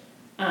 like,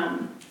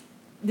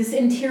 this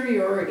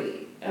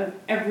interiority of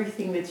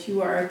everything that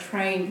you are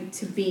trying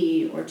to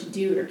be or to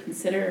do or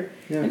consider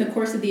in the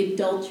course of the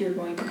adult you're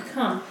going to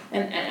become.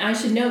 And I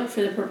should note,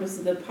 for the purpose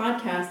of the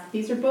podcast,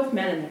 these are both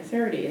men in their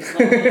 30s.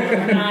 Like, you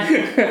know,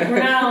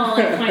 we're not all,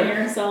 like, finding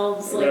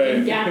ourselves, like,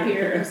 in gap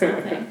year or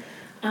something.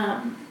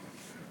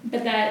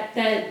 But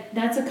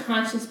that's a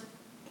conscious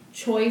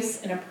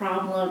choice and a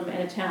problem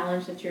and a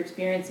challenge that you're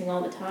experiencing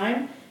all the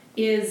time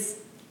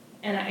is,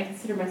 and I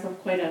consider myself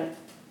quite a,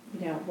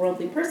 you know,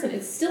 worldly person,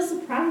 it's still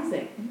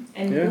surprising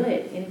and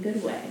good, in a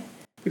good way.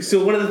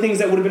 So one of the things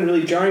that would have been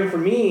really jarring for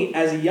me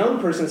as a young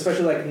person,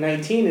 especially like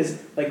 19,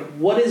 is, like,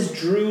 what is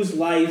Drew's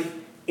life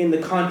in the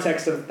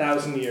context of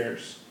 1,000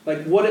 years?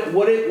 Like, what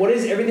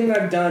is everything that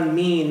I've done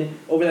mean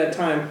over that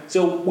time?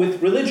 So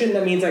with religion,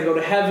 that means I go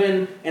to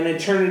heaven and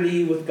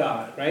eternity with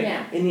God, right?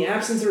 Yeah. In the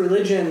absence of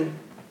religion,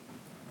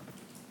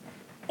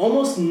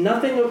 almost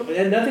nothing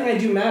I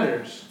do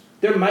matters.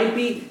 There might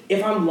be,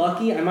 if I'm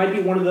lucky, I might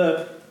be one of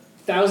the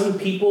 1,000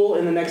 people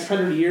in the next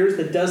 100 years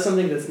that does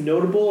something that's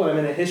notable and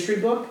I'm in a history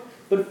book.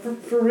 But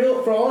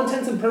for all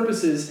intents and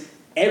purposes,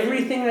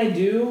 everything I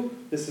do,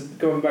 this is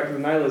going back to the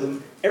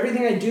nihilism,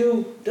 everything I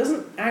do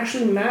doesn't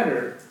actually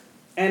matter.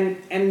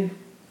 And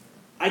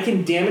I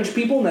can damage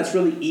people, and that's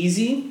really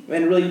easy,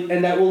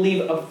 and that will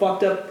leave a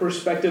fucked up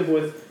perspective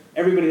with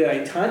everybody that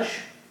I touch,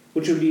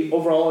 which would be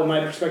overall, in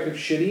my perspective,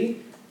 shitty.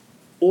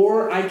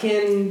 Or I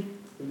can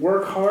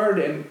work hard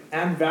and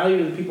add value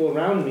to the people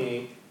around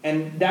me.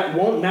 And that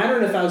won't matter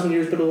in 1,000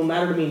 years, but it will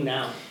matter to me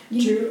now.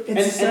 True.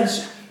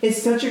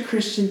 It's such a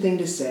Christian thing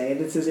to say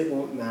that says it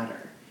won't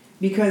matter.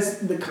 Because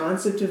the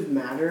concept of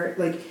matter,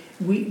 like,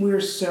 we're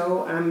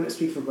so, I'm going to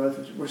speak for both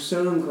of us, we're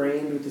so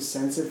ingrained with the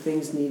sense of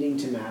things needing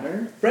to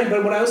matter. Right,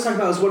 but what I was talking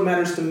about is what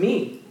matters to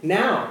me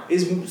now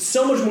is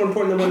so much more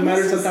important than what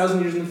matters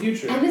 1,000 years in the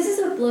future. And this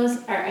is what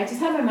blows, I just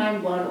had my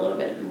mind blown a little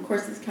bit in the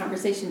course of this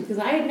conversation, because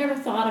I had never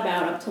thought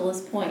about up till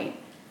this point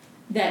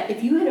that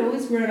if you had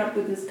always grown up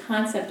with this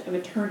concept of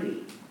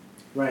eternity,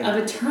 right, of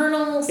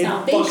eternal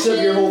salvation, it fucks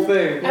up your whole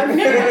thing. But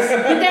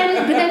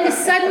then to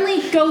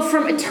suddenly go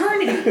from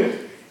eternity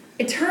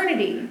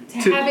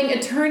to having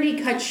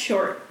eternity cut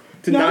short.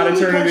 To not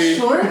eternity.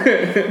 Cut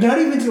short, not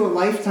even to a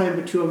lifetime,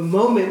 but to a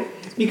moment.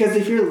 Because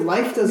if your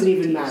life doesn't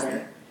even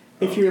matter,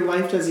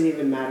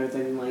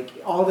 then, like,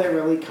 all that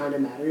really kind of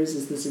matters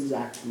is this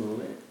exact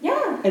moment.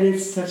 Yeah. And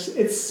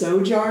it's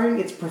so jarring.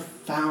 It's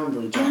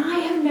profoundly jarring. And I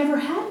have never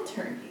had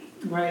eternity.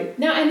 Right.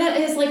 No, and that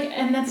is like,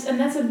 and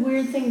that's a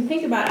weird thing to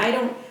think about.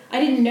 I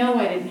didn't know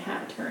I didn't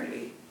have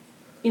eternity.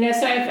 You know,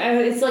 so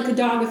it's like a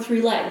dog with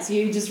 3 legs.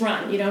 You just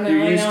run. You don't know.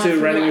 You're used to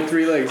running with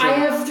 3 legs. I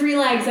have 3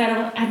 legs.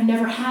 I've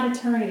never had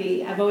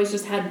eternity. I've always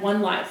just had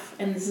one life,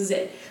 and this is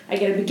it. I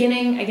get a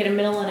beginning, I get a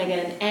middle, and I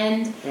get an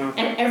end. Yeah.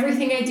 And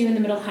everything I do in the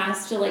middle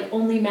has to like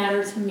only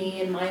matter to me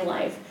in my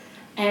life.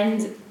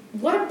 And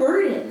what a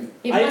burden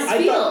it must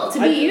feel to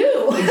be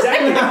you.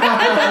 Exactly.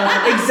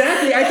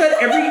 Exactly. I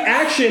thought every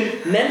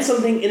action meant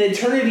something in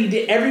eternity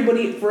to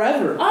everybody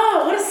forever.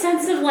 Oh, what a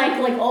sense of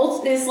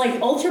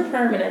ultra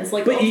permanence,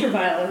 like ultra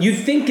violence.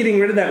 You'd think getting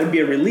rid of that would be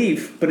a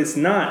relief, but it's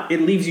not.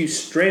 It leaves you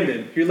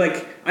stranded. You're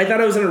like, I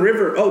thought I was in a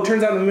river. Oh, it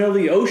turns out in the middle of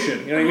the ocean.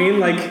 You know what I mean?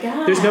 Like,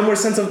 there's no more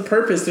sense of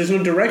purpose. There's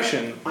no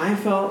direction. I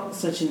felt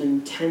such an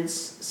intense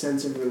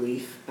sense of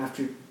relief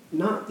after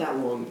not that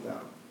long ago,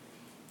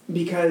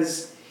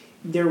 because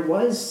there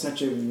was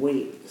such a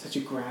weight, such a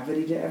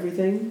gravity to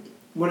everything.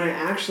 When I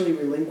actually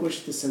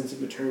relinquished the sense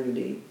of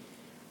eternity,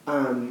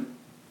 so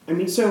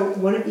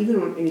when I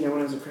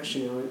was a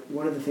Christian,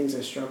 one of the things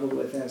I struggled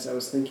with as I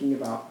was thinking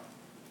about,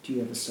 do you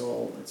have a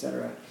soul,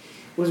 etc.,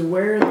 was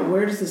where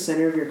does the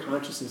center of your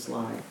consciousness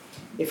lie?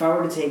 If I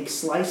were to take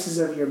slices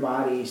of your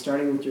body,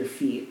 starting with your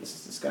feet, this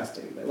is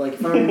disgusting, but like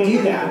if I were to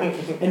do that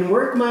and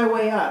work my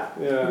way up,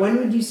 when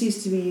would you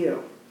cease to be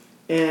you?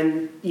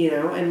 And,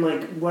 and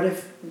like, what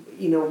if,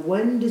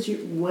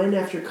 when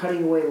after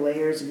cutting away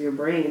layers of your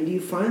brain, do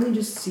you finally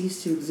just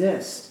cease to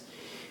exist?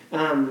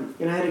 And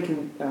I had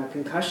a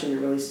concussion,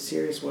 a really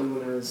serious one,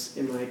 when I was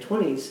in my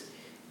 20s,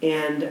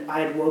 and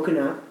I had woken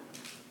up,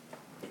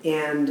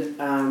 and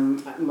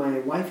my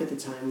wife at the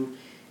time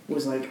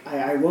was like,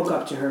 I woke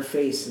up to her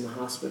face in the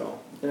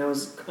hospital, and I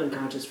was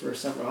unconscious for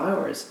several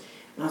hours,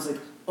 and I was like,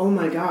 oh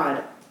my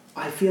God,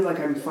 I feel like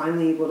I'm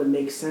finally able to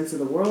make sense of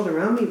the world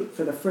around me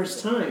for the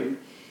first time.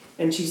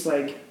 And she's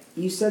like,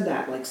 you said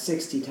that like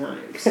 60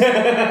 times. Oh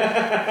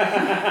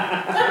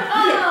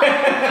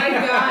my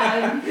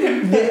God.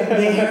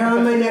 The hair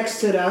on my neck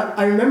stood up.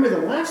 I remember the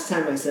last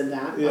time I said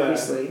that,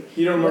 obviously.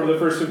 You don't remember the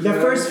first 59?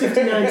 The first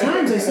 59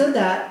 times I said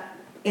that,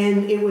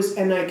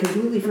 and I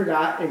completely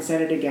forgot and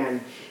said it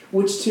again.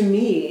 Which to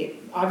me,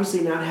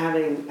 obviously not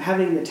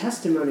having the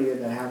testimony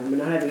that I have, but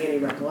not having any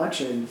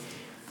recollection,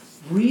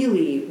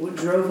 really what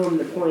drove home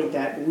the point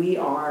that we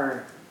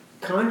are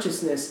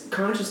consciousness.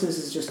 Consciousness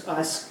is just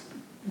us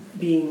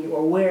being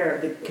aware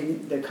of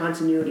the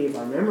continuity of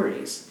our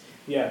memories.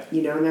 Yeah.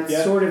 And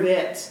that's sort of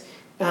it.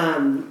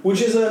 Which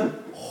is a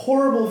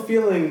horrible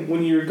feeling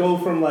when you go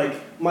from like,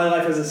 my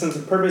life has a sense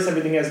of purpose,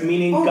 everything has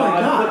meaning,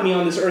 God put me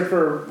on this earth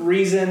for a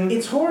reason.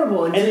 It's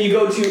horrible. And then you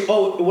go to,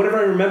 whatever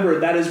I remember,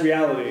 that is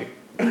reality.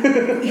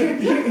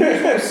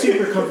 Here's what's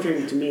super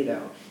comforting to me,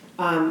 though.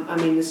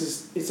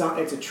 It's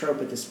a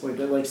trope at this point,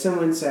 but like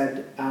someone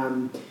said,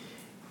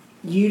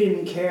 you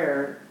didn't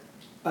care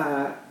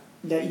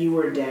that you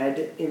were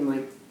dead in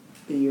like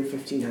the year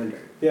 1500.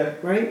 Yeah.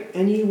 Right?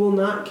 And you will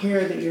not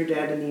care that you're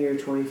dead in the year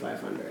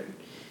 2500.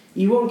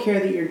 You won't care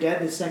that you're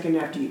dead the second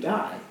after you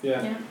die.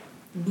 Yeah.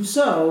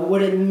 So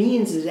what it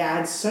means is it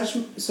adds such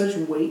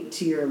weight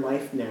to your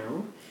life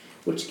now,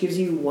 which gives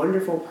you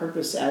wonderful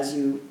purpose as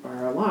you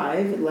are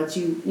alive. It lets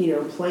you,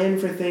 plan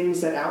for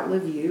things that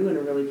outlive you in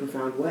a really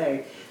profound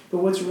way. But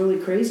what's really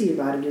crazy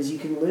about it is you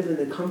can live in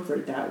the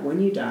comfort that when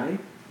you die,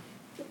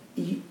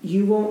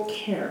 you won't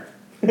care.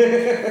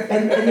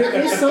 and there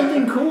is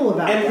something cool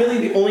about it. And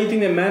really the only thing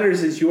that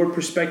matters is your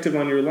perspective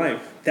on your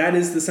life. That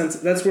is the sense,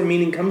 that's where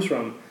meaning comes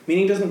from.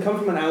 Meaning doesn't come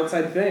from an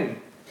outside thing.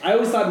 I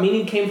always thought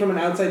meaning came from an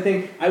outside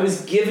thing. I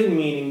was given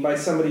meaning by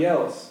somebody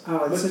else.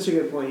 Oh, that's such a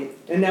good point.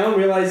 And now I'm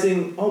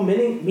realizing,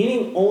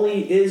 meaning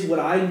only is what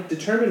I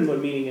determine what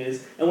meaning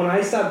is. And when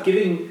I stop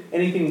giving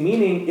anything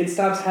meaning, it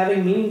stops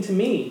having meaning to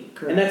me.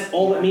 Correct. And that's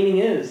all that meaning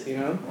is,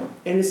 And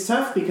it's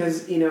tough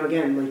because,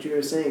 again, like you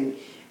were saying,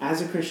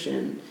 as a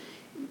Christian,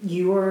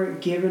 you are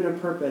given a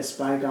purpose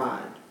by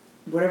God,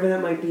 whatever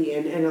that might be.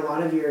 And a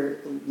lot of your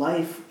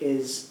life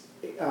is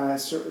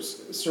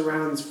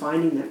surrounds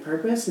finding that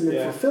purpose and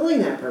then fulfilling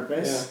that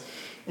purpose.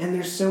 Yeah. And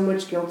there's so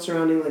much guilt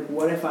surrounding, like,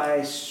 what if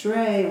I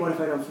stray? What if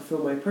I don't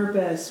fulfill my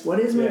purpose? What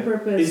is my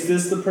purpose? Is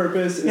this the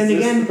purpose? Is and this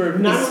again, the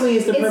purpose? Not only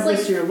is the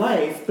purpose your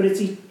life, but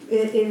it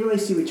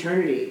relates to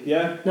eternity.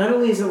 Yeah. Not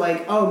only is it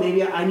like,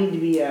 maybe I need to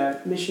be a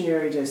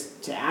missionary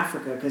just to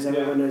Africa because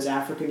everyone knows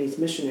Africa needs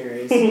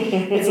missionaries.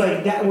 It's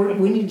like that.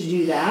 We need to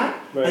do that.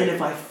 Right. And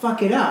if I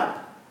fuck it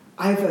up,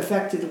 I've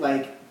affected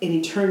like an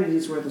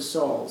eternity's worth of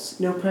souls.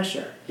 No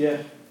pressure.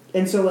 Yeah.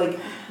 And so, like,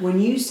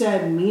 when you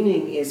said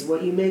meaning is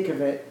what you make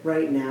of it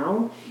right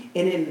now,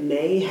 and it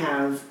may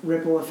have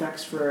ripple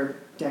effects for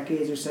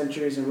decades or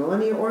centuries or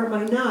millennia, or it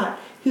might not.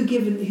 Who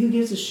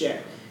gives a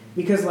shit?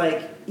 Because,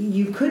 like,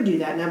 you could do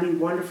that, and that'd be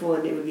wonderful,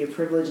 and it would be a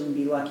privilege and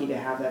be lucky to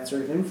have that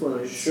sort of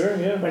influence. Sure,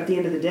 yeah. But at the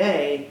end of the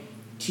day,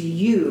 to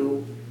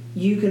you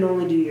can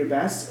only do your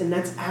best, and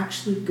that's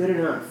actually good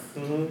enough.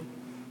 Mm-hmm.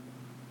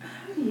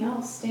 do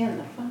y'all stand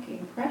the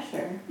fucking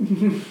pressure?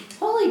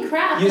 Holy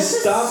crap! You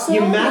this stop- Is so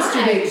You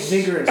masturbate much.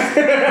 vigorously.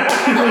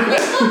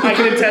 I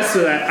can attest to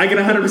that. I can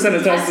 100%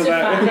 attest to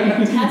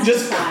that. Testify.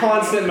 Just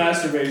constant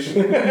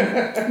masturbation.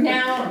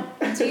 Now,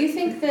 do you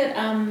think that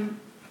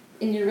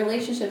in your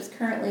relationships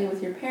currently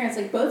with your parents,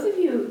 like both of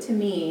you, to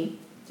me,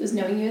 just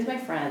knowing you as my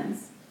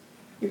friends,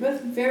 you're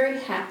both very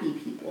happy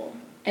people,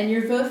 and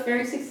you're both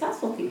very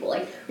successful people.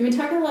 Like we've been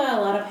talking about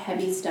a lot of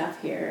heavy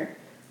stuff here,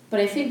 but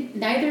I think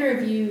neither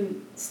of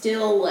you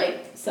still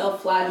like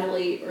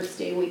self-flagellate or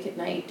stay awake at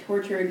night,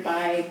 tortured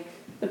by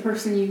the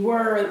person you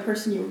were or the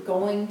person you were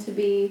going to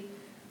be.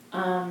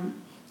 And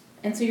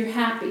so you're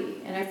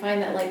happy, and I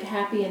find that like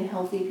happy and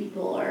healthy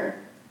people are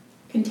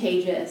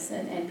contagious,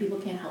 and people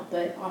can't help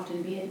but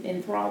often be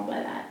enthralled by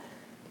that.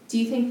 Do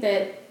you think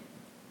that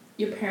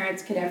your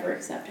parents could ever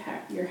accept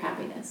your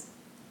happiness?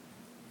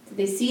 Do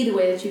they see the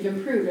way that you've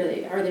improved?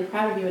 Are they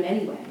proud of you in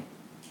any way?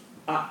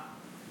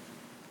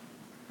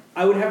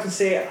 I would have to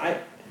say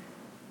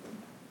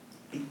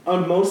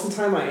on most of the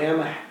time I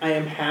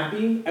am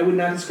happy. I would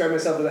not describe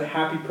myself as a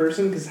happy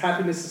person because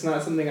happiness is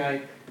not something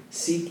I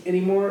seek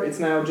anymore. It's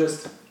now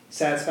just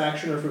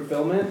satisfaction or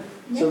fulfillment.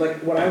 Yeah. So like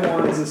what I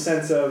want is a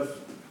sense of,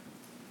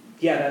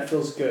 yeah, that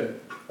feels good.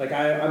 Like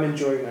I'm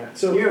enjoying that.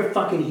 So You're a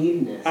fucking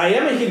hedonist. I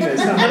am a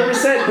hedonist,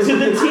 100% to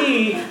the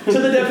T, to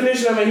the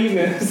definition of a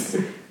hedonist.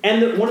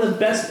 And one of the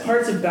best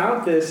parts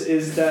about this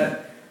is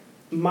that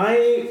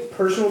my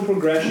personal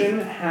progression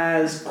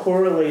has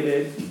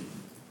correlated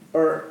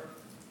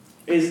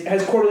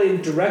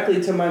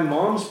directly to my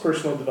mom's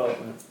personal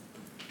development.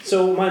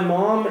 So my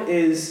mom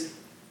is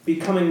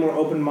becoming more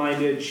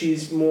open-minded.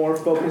 She's more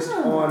focused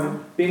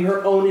on being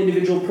her own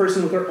individual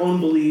person with her own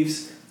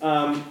beliefs.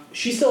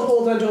 She still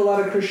holds on to a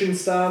lot of Christian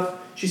stuff.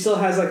 She still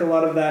has like a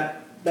lot of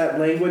that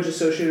language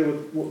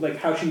associated with like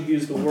how she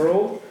views the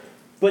world.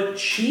 But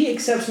she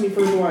accepts me for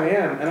who I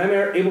am, and I'm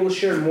able to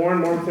share more and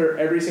more with her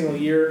every single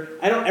year.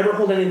 I don't ever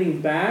hold anything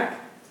back.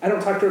 I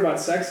don't talk to her about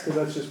sex because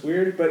that's just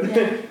weird. But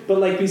but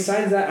like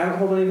besides that, I don't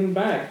hold anything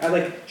back.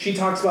 She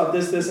talks about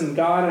this, and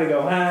God, and I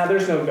go,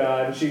 there's no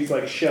God, and she's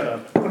like, shut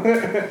up.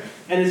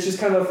 And it's just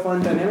kind of a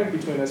fun dynamic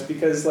between us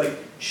because like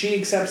she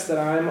accepts that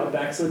I'm a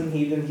backslidden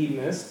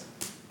hedonist,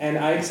 and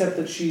I accept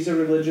that she's a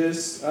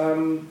religious,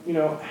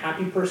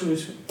 happy person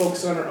who's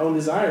focused on her own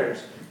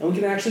desires, and we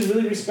can actually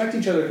really respect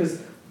each other because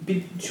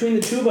between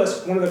the two of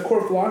us, one of the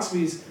core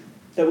philosophies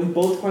that we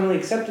both finally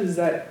accepted is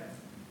that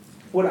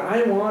what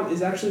I want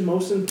is actually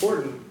most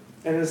important,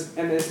 and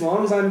as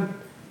long as I'm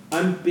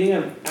being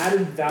an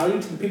added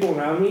value to the people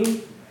around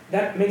me,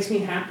 that makes me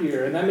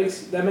happier, and that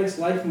makes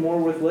life more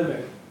worth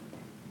living.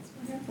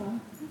 That's wonderful.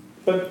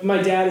 But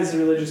my dad is a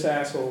religious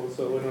asshole,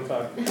 so we don't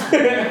talk.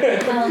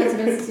 How long has it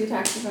been since you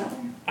talked about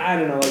her? I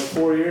don't know, like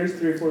 4 years,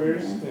 3 or 4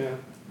 years, yeah.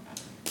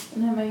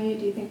 And how about you?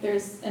 Do you think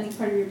there's any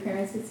part of your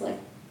parents that's like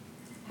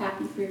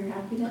happy for your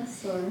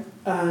happiness, or?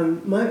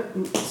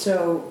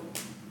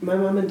 My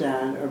mom and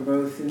dad are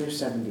both in their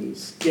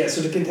 70s. Yeah,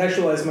 so to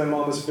contextualize, my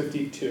mom is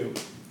 52.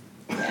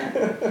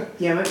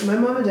 Yeah, my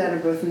mom and dad are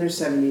both in their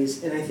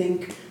 70s, and I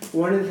think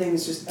one of the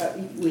things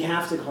we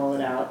have to call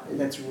it out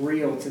that's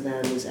real to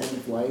them is end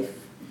of life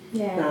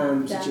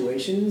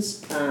situations.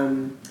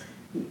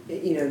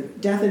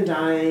 Death and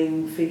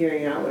dying,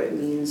 figuring out what it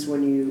means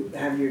when you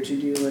have your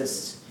to-do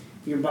list,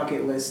 your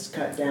bucket list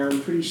cut down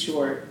pretty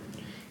short.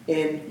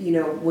 And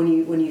when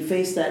you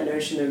face that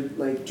notion of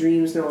like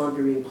dreams no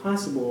longer being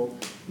possible,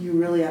 you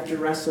really have to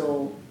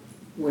wrestle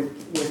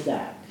with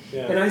that.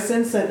 Yeah. And I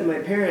sense that in my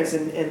parents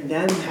and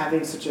them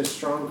having such a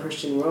strong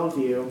Christian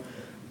worldview,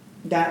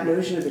 that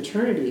notion of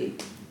eternity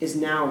is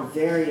now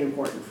very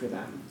important for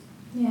them.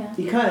 Yeah.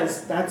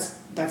 Because that's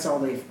all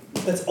they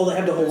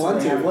have to hold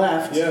on to. Have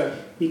left. Yeah.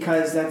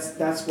 Because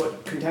that's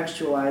what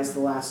contextualized the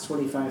last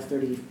 25,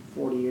 30,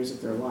 40 years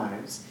of their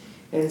lives.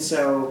 And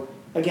so,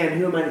 again,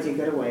 who am I to take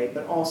that away?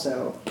 But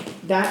also,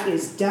 that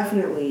is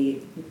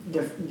definitely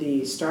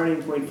the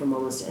starting point from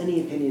almost any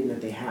opinion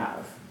that they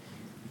have.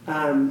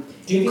 Do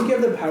you think you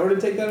have the power to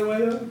take that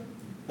away, though?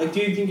 Like, do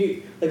you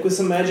think with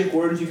some magic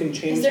words you can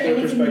change their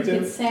perspective? Is there anything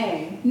you could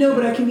say? No,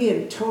 but I can be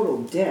a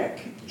total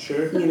dick.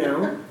 Sure.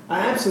 I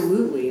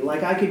absolutely.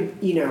 Like, I could,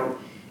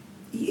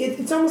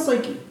 it's almost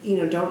like,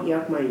 don't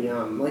yuck my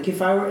yum. Like, if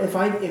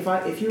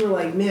you were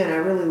like, man, I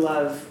really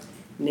love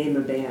name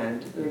a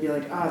band, and I'd be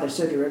like, they're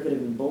so derivative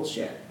and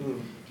bullshit. Mm.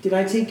 Did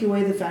I take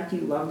away the fact you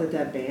loved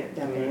that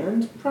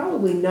band?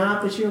 Probably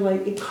not, but you're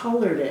like, it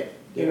colored it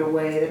in a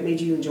way that made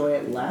you enjoy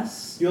it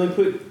less. You only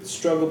put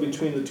struggle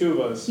between the two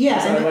of us.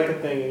 Yeah. I like a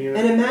thing, and you're.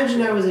 And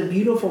imagine I was a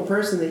beautiful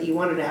person that you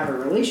wanted to have a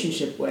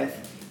relationship with,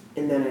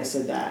 and then I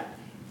said that.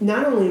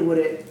 Not only would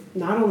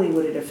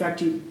it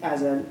affect you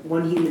as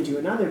one human to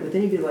another, but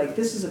then you'd be like,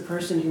 this is a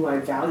person who I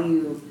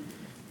value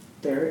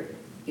their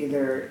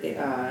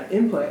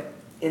input,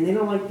 and they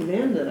don't like the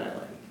band that I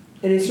like.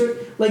 And it's sort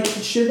of, like,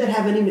 should that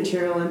have any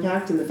material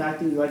impact in the fact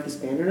that you like this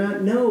band or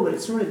not? No, but it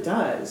sort of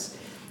does.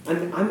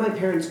 I'm my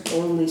parents'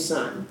 only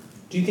son.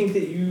 Do you think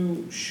that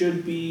you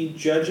should be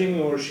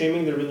judging or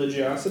shaming their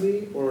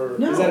religiosity, or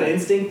No. is that an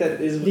instinct that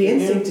is The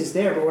instinct is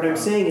there, but what I'm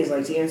saying is,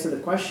 like, to answer the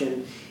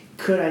question,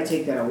 could I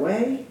take that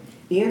away?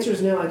 The answer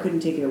is no, I couldn't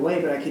take it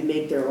away, but I could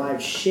make their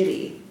lives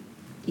shitty.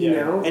 You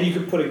know? And you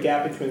could put a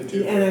gap between the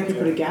two. And I could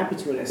put a gap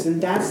between us, and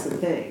that's the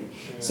thing.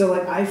 Yeah. So,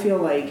 like, I feel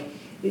like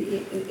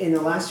in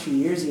the last few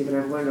years even,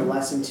 I've learned a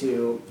lesson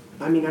to,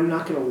 I mean, I'm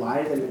not going to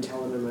lie to them and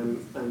tell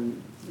them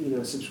I'm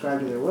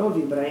subscribed to their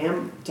worldview, but I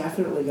am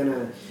definitely going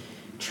to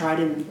try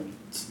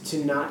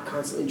to not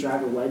constantly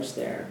drive a wedge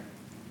there.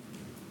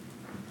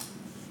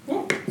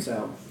 Yeah.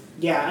 So,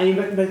 yeah, I mean,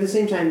 but at the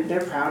same time, they're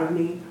proud of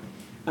me.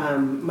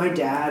 My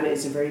dad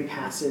is a very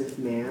passive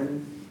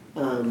man,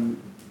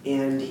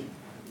 and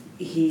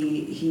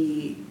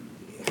he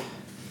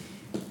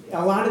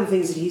a lot of the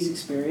things that he's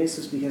experienced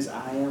was because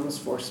I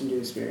almost forced him to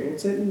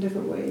experience it in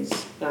different ways.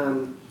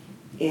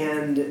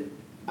 And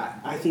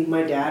I think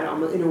my dad,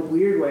 in a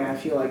weird way, I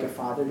feel like a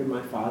father to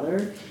my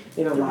father.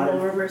 In a lot of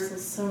the reverse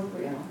is so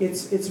real.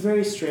 It's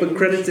very strange. But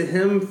credit to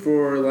him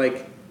for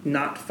like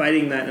not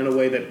fighting that in a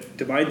way that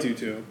divides you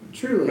two.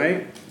 Truly,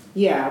 right?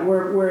 Yeah,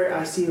 where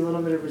I see a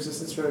little bit of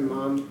resistance from my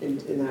mom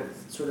in that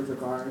sort of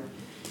regard.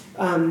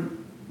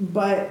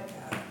 But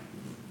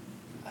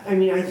I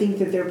mean, I think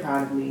that they're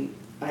proud of me.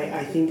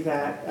 I think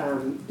that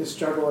the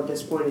struggle at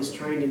this point is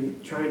trying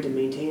to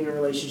maintain a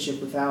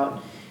relationship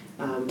without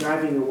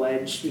driving a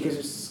wedge,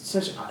 because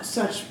there's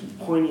such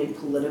poignant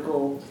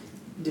political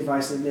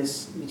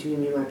divisiveness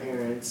between me and my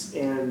parents.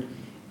 And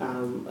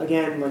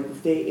again, like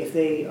if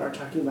they are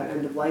talking about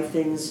end of life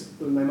things,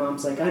 my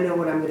mom's like, I know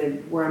where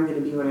I'm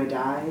gonna be when I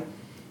die.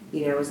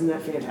 You know, isn't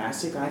that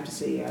fantastic? I have to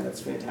say, yeah,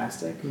 that's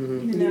fantastic.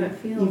 Mm-hmm. Even though it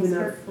feels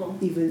hurtful.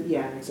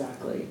 Yeah,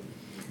 exactly.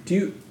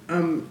 Do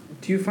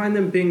you find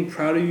them being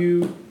proud of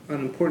you an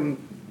important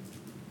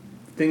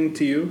thing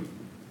to you?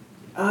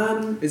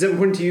 Is that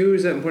important to you?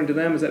 Is that important to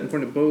them? Is that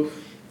important to both?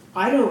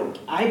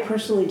 I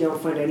personally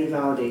don't find any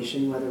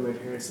validation whether my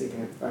parents think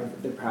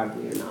they're proud of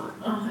me or not.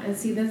 Oh, and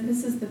see,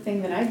 this is the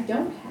thing that I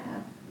don't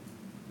have.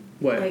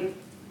 What? Like,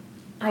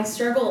 I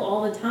struggle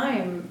all the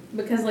time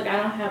because, like, I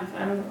don't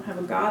have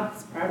a God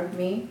that's proud of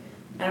me.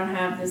 I don't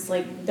have this,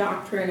 like,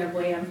 doctrine of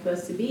way I'm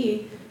supposed to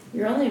be.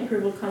 Your only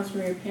approval comes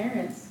from your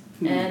parents.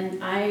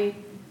 And I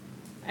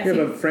think,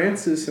 but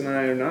Francis and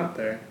I are not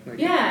there. Like,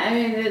 yeah, I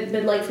mean,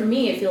 but like for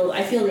me, I feel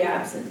the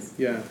absence.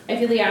 Yeah. I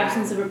feel the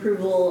absence of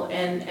approval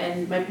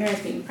and my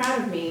parents being proud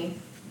of me,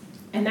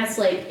 and that's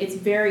like, it's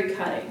very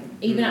cutting.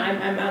 Even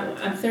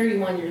I'm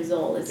 31 years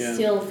old. It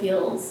still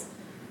feels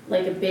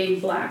like a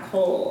big black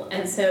hole.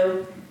 And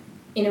so,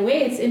 in a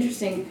way, it's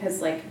interesting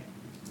because, like,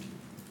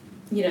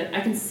 you know,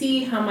 I can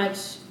see how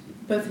much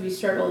both of you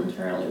struggle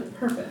internally with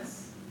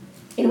purpose.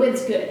 In a way,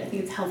 it's good. I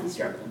think it's a healthy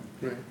struggle.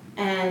 Right.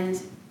 And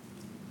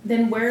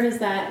then where does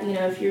that, you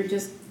know, if you're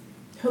just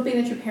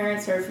hoping that your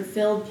parents are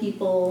fulfilled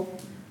people,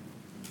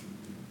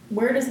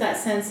 where does that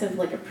sense of,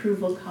 like,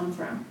 approval come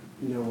from?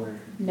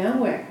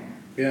 Nowhere.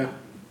 Yeah.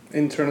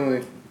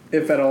 Internally,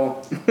 if at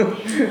all.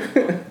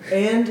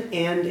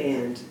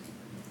 And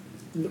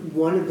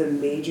one of the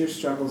major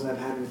struggles I've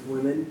had with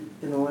women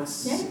in the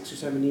last 6 or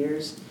 7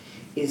 years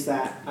is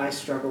that I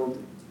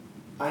struggled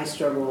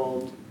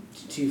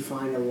to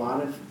find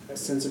a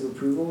sense of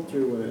approval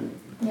through women.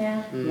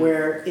 Yeah.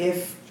 Where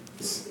if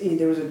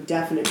there was a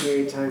definite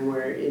period of time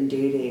where in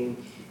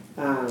dating,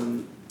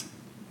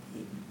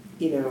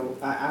 you know,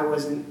 I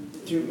wasn't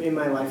in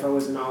my life. I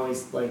wasn't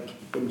always, like,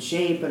 in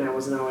shape, and I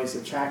wasn't always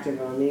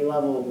attractive on any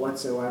level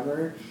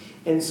whatsoever.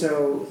 And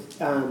so,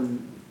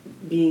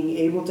 being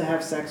able to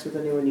have sex with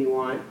anyone you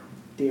want,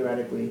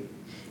 theoretically,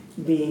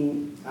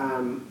 being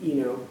you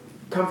know,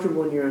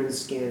 comfortable in your own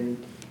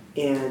skin,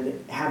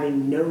 and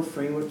having no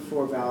framework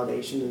for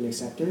validation and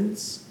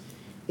acceptance,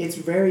 it's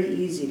very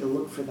easy to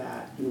look for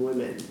that in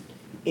women.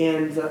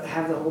 And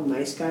have the whole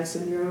nice guy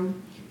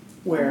syndrome,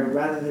 where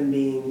rather than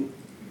being,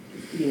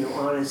 you know,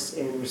 honest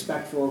and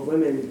respectful of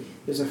women,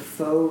 there's a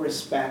faux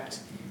respect.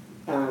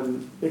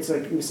 It's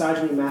like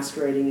misogyny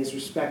masquerading as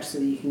respect so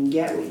that you can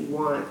get what you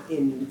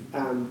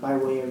want by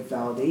way of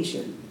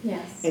validation.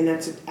 Yes. And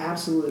that's an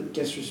absolute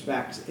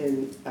disrespect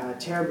and a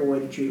terrible way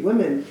to treat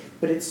women,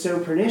 but it's so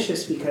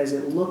pernicious because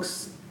it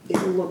looks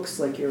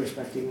like you're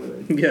respecting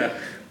women. Yeah.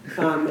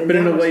 But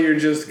in a way you're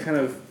just kind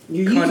of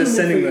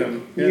condescending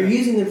them. You're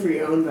using them for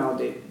your own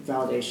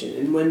validation.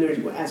 And when there's,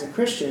 as a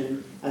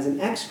Christian, as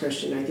an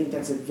ex-Christian, I think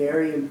that's a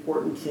very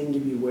important thing to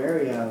be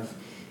wary of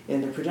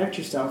and to protect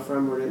yourself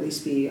from, or at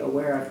least be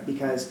aware of,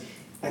 because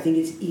I think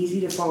it's easy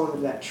to fall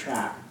into that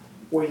trap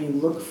where you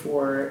look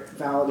for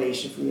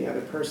validation from the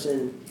other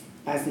person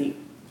as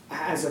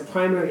a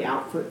primary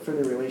output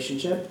from the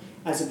relationship,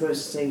 as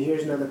opposed to saying,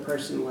 here's another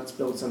person, let's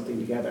build something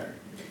together.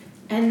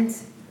 And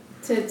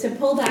to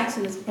pull back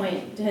to this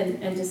point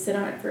and just sit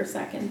on it for a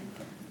second,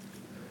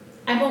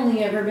 I've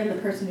only ever been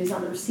the person who's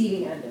on the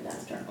receiving end of that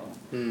struggle.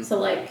 So,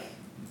 like,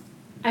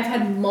 I've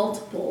had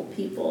multiple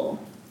people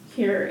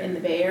here in the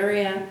Bay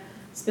Area,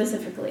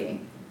 specifically,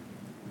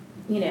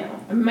 you know,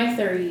 in my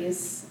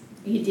 30s,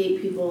 you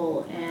date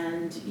people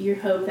and you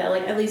hope that,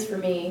 like, at least for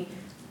me,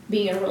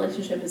 being in a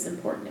relationship is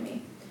important to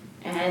me.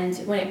 And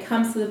when it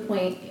comes to the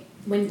point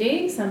when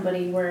dating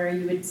somebody where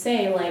you would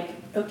say, like,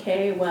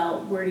 okay,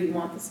 well, where do you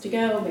want this to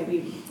go? Maybe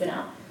you've been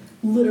out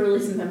literally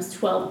sometimes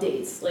 12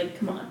 dates. Like,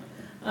 come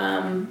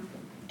on.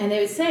 And they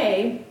would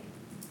say,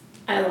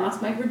 I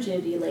lost my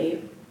virginity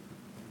late.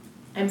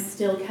 I'm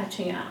still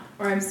catching up.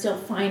 Or I'm still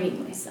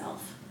finding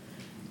myself.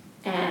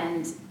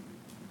 And,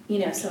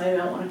 so I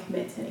don't want to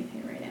commit to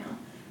anything right now.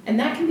 And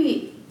that can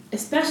be,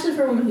 especially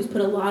for a woman who's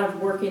put a lot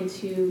of work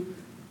into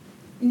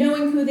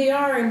knowing who they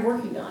are and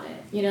working on it.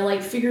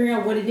 Like figuring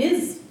out what it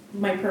is,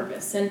 my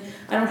purpose. And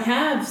I don't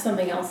have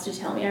something else to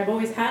tell me. I've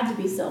always had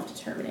to be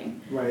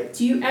self-determining. Right.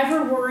 Do you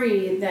ever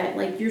worry that,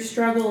 like, your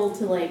struggle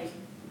to, like,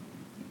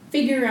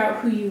 figure out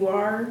who you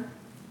are,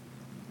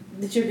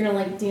 that you're going to,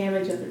 like,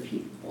 damage other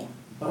people?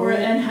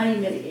 And how do you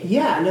mitigate?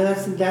 Yeah, no,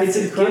 that's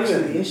the crux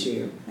of the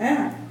issue.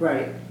 Yeah.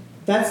 Right.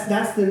 That's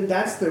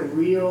the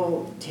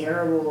real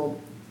terrible,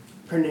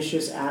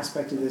 pernicious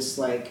aspect of this,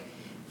 like,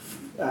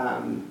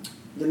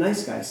 the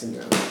nice guy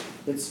syndrome.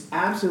 It's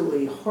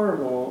absolutely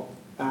horrible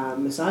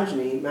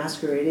misogyny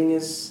masquerading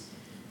as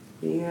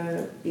being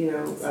a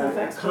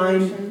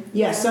kind.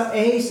 Yeah.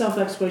 So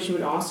self-exploration,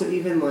 but also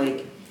even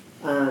like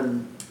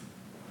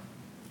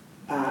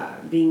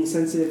being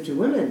sensitive to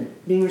women,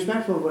 being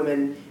respectful of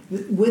women,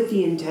 with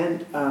the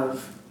intent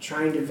of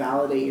trying to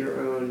validate your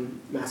own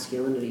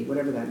masculinity,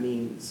 whatever that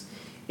means.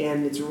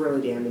 And it's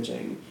really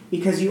damaging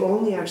because you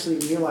only actually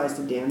realize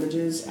the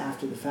damages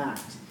after the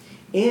fact.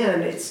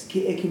 And it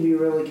can be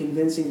really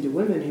convincing to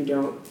women who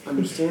don't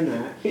understand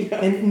that.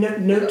 Yeah. And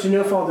to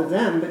no fault of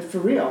them, but for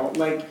real,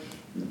 like,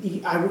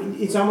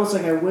 it's almost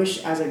like I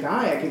wish as a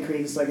guy I could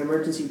create this, like,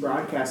 emergency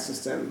broadcast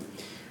system.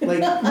 Like,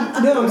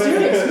 no, I'm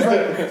serious.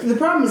 Like, the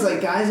problem is, like,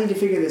 guys need to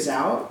figure this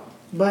out.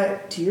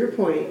 But to your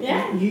point,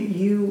 yeah.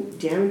 you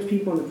damage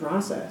people in the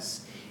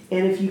process.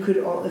 And if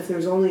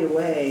there's only a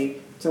way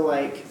to,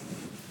 like,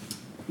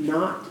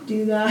 not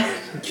do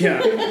that.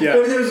 Yeah.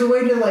 Or there's a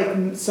way to, like,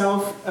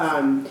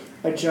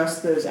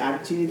 adjust those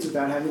attitudes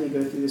without having to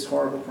go through this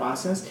horrible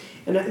process.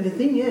 And the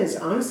thing is,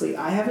 honestly,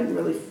 I haven't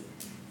really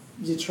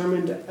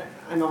determined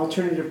an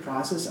alternative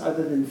process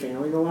other than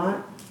failing a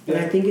lot. And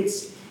I think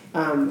it's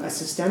a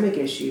systemic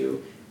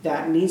issue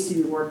that needs to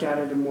be worked out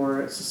at a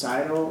more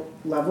societal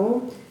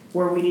level,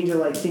 where we need to,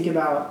 like, think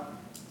about,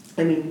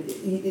 I mean,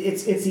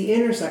 it's the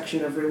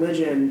intersection of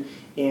religion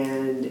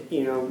and,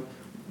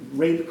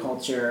 rape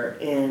culture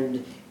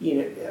and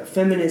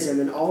feminism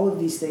and all of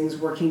these things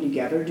working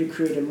together to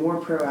create a more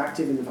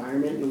proactive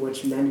environment in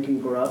which men can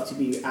grow up to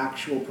be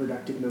actual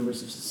productive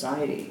members of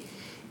society,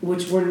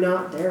 which we're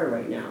not there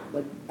right now.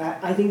 Like,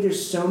 I think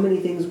there's so many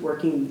things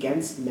working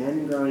against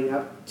men growing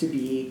up to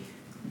be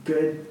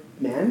good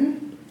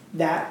men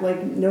that,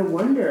 like, no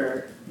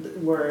wonder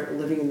we're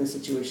living in the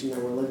situation that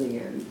we're living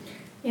in.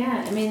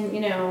 Yeah, I mean,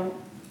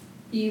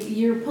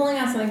 you're pulling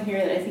out something here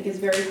that I think is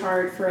very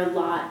hard for a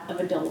lot of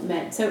adult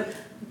men. So,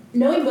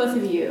 knowing both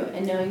of you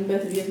and knowing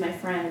both of you as my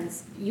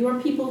friends, you are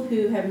people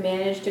who have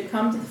managed to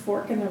come to the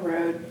fork in the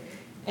road,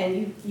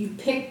 and you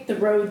pick the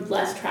road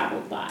less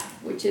traveled by,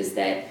 which is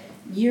that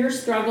your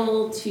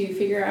struggle to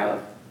figure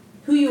out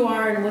who you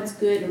are and what's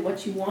good and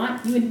what you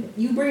want,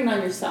 you bring it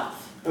on yourself.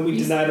 And we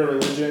denied our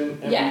religion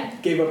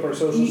and gave up our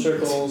social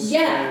circles.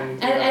 Yeah,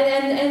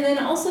 and then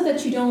also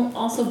that you don't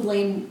also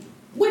blame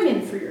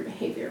women for your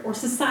behavior or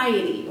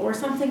society or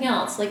something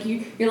else. Like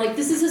you're like,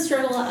 this is a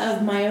struggle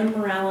of my own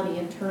morality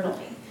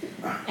internally.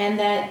 And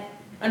that,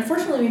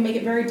 unfortunately, we make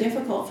it very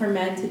difficult for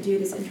men to do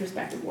this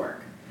introspective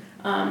work.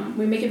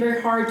 We make it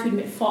very hard to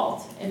admit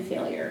fault and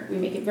failure. We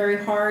make it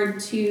very hard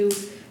to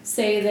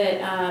say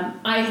that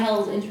I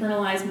held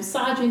internalized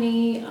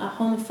misogyny,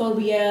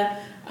 homophobia,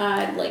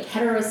 like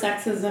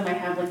heterosexism. I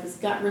have, like, this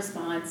gut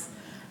response.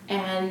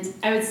 And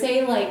I would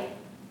say, like,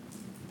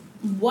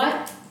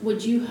 what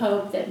would you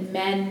hope that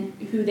men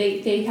who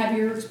they have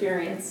your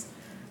experience,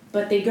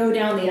 but they go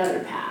down the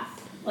other path?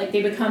 Like,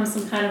 they become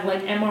some kind of,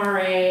 like,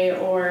 MRA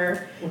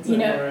or,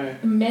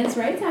 MRA? Men's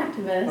rights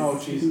activists. Oh,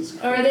 Jesus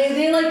Christ. Or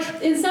they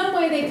like, in some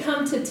way they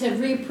come to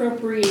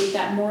reappropriate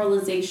that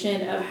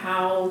moralization of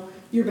how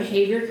your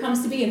behavior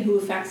comes to be and who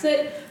affects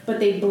it, but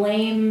they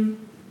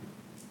blame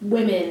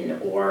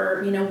women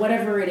or,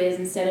 whatever it is,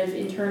 instead of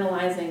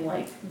internalizing,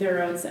 like,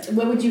 their own.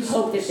 What would you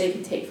hope that they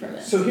could take from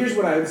this? So here's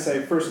what I would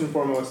say, first and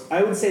foremost.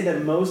 I would say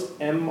that most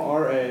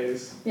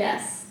MRAs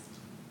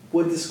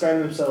would describe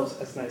themselves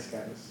as nice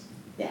guys.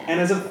 Yeah. And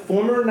as a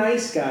former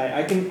nice guy,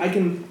 I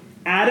can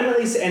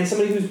adamantly say, and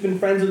somebody who's been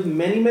friends with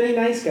many, many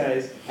nice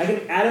guys, I can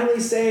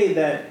adamantly say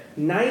that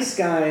nice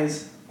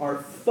guys are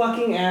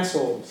fucking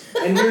assholes.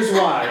 And here's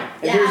why.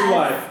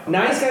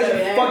 Nice guys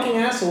are fucking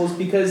assholes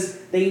because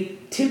they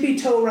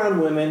tippy-toe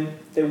around women,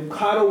 they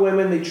coddle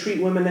women, they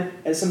treat women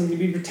as something to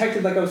be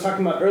protected, like I was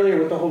talking about earlier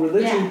with the whole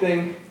religion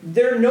thing.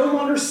 They're no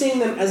longer seeing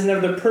them as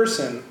another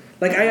person.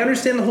 Like, I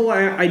understand the whole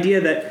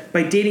idea that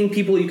by dating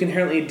people you can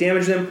inherently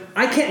damage them.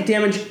 I can't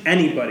damage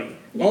anybody.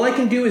 Yeah. All I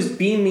can do is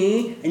be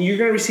me, and you're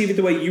going to receive it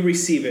the way you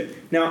receive it.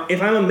 Now,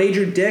 if I'm a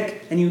major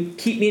dick and you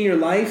keep me in your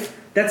life,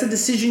 that's a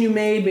decision you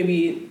made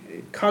maybe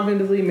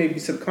cognitively, maybe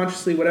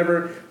subconsciously,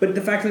 whatever. But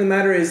the fact of the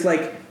matter is,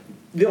 like,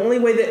 the only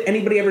way that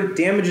anybody ever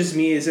damages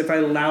me is if I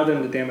allow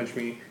them to damage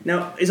me.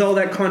 Now, is all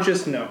that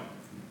conscious? No.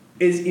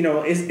 Does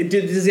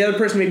the other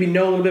person maybe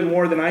know a little bit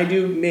more than I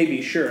do?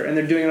 Maybe, sure. And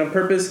they're doing it on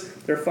purpose.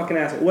 They're a fucking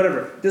asshole.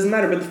 Whatever. Doesn't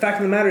matter. But the fact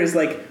of the matter is,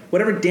 like,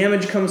 whatever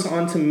damage comes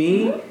onto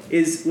me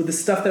is with the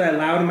stuff that I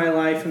allowed in my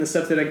life and the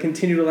stuff that I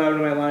continue to allow in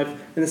my life,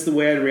 and it's the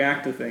way I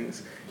react to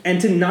things.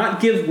 And to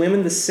not give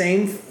women the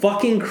same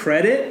fucking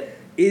credit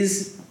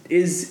is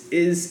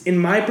in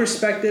my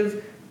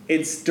perspective,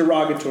 it's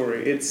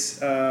derogatory. It's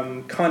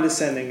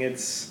condescending.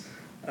 It's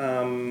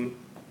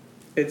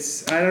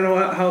I don't know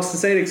how else to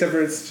say it except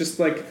for it's just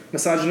like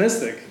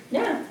misogynistic.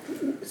 Yeah.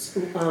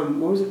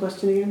 What was the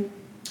question again?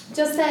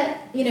 Just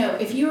that,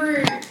 if you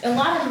were, a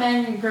lot of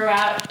men grow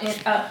up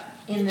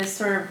in this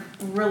sort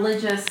of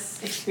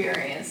religious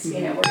experience,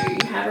 where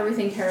you have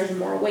everything carries a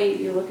moral weight.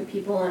 You look at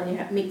people and you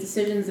have to make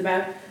decisions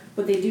about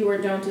what they do or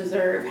don't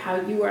deserve,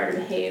 how you are to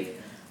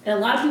behave. And a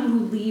lot of people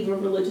who leave a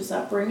religious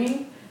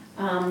upbringing,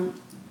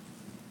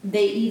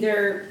 they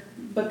either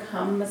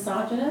become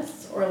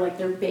misogynists or like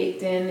they're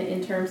baked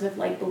in terms of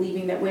like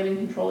believing that women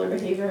control their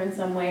behavior in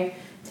some way,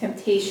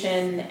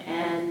 temptation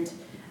and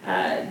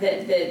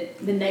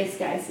the nice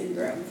guy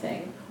syndrome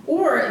thing.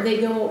 Or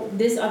they go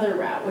this other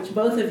route, which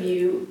both of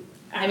you,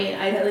 I mean,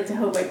 I'd like to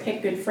hope I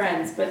pick good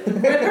friends, but part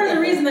of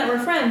the reason that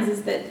we're friends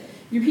is that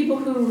you're people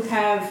who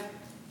have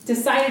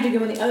decided to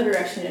go in the other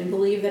direction and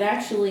believe that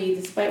actually,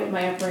 despite what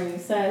my upbringing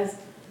says,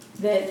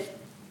 that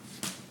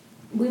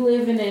we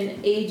live in an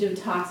age of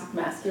toxic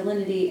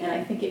masculinity, and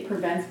I think it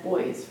prevents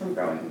boys from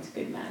growing into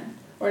good men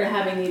or to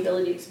having the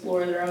ability to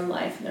explore their own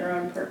life and their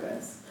own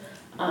purpose.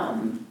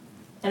 And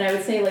I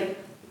would say, like,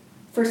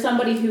 for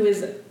somebody who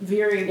is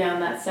veering down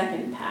that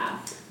second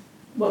path,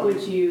 what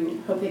would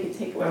you hope they could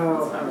take away from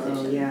this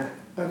conversation? Oh, yeah.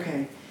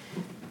 Okay.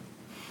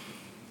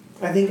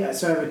 I think,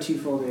 so I have a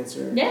twofold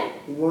answer. Yeah.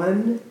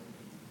 One,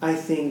 I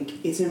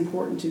think it's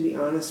important to be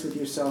honest with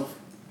yourself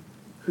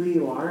who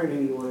you are and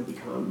who you want to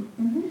become,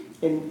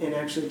 and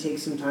actually take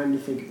some time to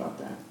think about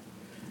that.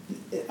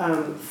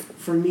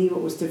 For me,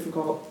 what was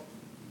difficult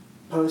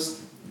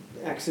post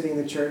exiting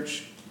the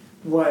church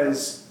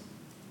was,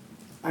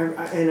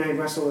 and I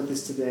wrestle with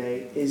this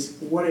today, is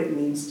what it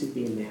means to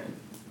be a man.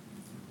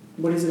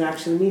 What does it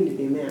actually mean to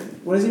be a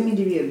man? What does it mean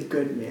to be a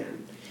good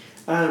man?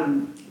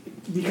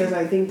 Because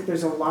I think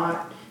there's a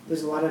lot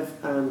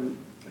of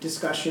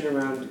discussion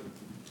around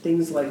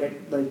things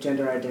like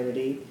gender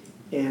identity,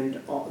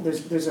 and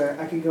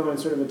I could go on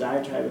sort of a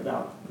diatribe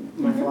about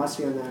my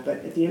philosophy on that. But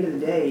at the end of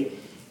the day,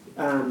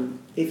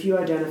 if you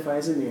identify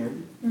as a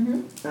man,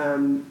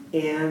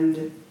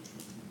 and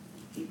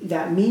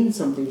that means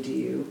something to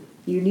you,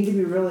 you need to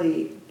be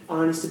really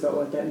honest about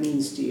what that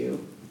means to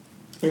you,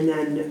 and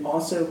then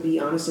also be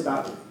honest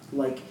about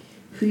like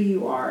who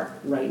you are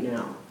right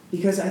now.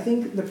 Because I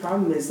think the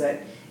problem is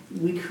that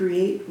we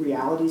create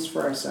realities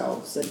for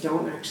ourselves that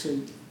don't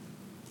actually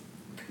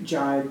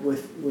jive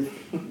with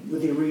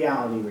the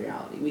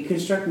reality. We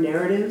construct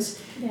narratives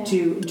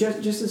to just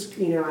as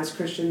as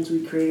Christians,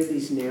 we created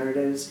these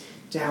narratives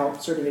to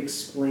help sort of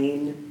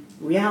explain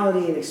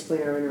reality and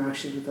explain our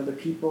interactions with other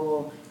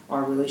people,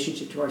 our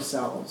relationship to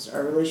ourselves,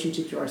 our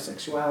relationship to our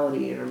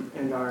sexuality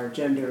and our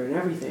gender and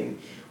everything.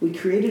 We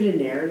created a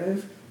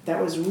narrative that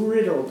was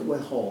riddled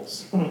with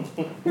holes.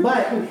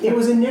 But it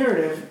was a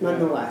narrative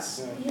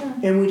nonetheless. Yeah.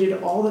 And we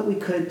did all that we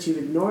could to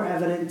ignore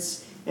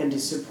evidence and to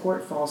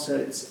support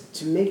falsehoods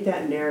to make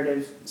that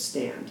narrative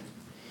stand.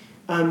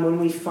 When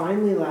we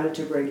finally allowed it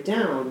to break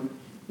down,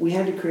 we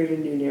had to create a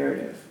new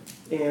narrative.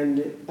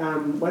 And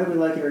whether we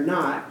like it or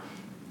not,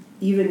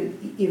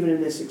 even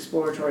in this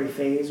exploratory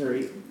phase, or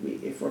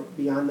if we're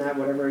beyond that,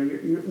 whatever,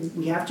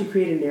 we have to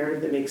create a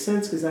narrative that makes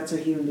sense, because that's how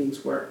human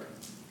beings work.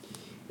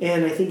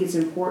 And I think it's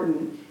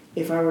important,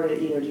 if I were to,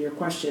 to your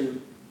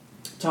question,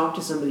 talk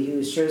to somebody who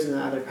has chosen the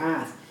other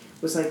path,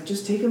 was like,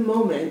 just take a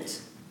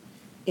moment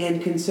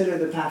and consider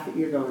the path that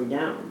you're going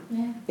down.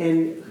 Yeah.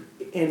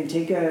 And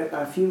take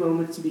a few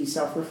moments to be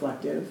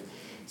self-reflective,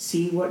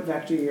 see what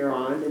vector you're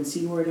on, and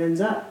see where it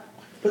ends up.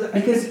 But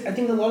because I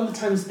think a lot of the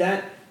times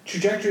that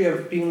trajectory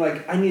of being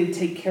like, I need to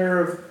take care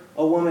of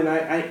a woman,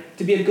 I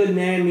to be a good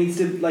man needs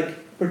to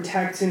like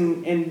protect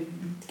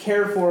and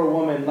care for a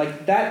woman,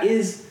 like that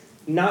is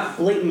not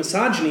blatant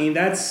misogyny.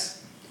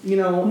 That's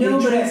no,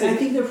 but I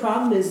think the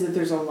problem is that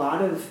there's a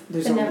lot of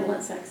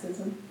benevolent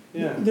sexism.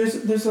 Yeah.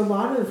 There's a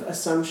lot of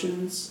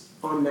assumptions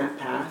on that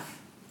path.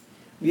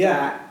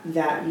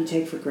 That you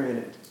take for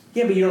granted.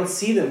 Yeah, but you don't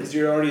see them because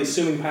you're already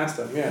assuming past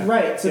them. Yeah.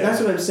 Right. So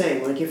that's what I'm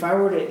saying. Like if I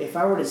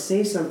were to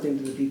say something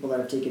to the people that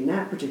have taken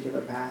that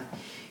particular path,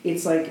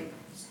 it's like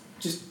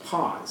just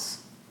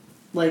pause,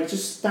 like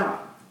just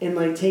stop and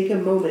like take a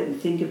moment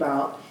and think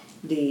about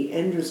the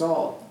end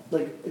result.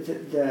 Like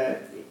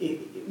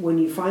when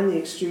you finally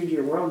extrude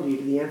your worldview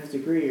to the nth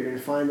degree, you're going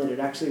to find that it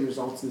actually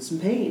results in some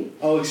pain.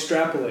 Oh,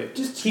 extrapolate.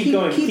 Just keep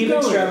going. Keep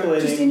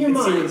extrapolating. Just in your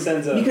mind. See what it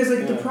sends up. Because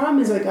the problem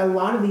is like a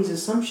lot of these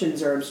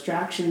assumptions are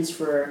abstractions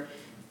for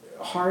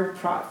hard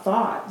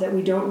thought that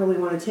we don't really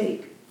want to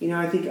take.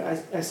 I think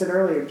I said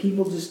earlier,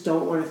 people just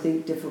don't want to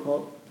think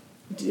difficult.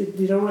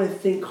 They don't want to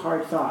think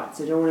hard thoughts.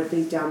 They don't want to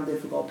think down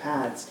difficult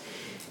paths.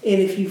 And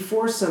if you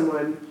force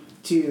someone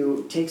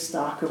to take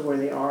stock of where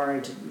they are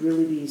and to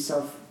really be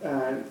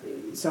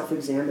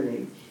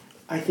self-examining,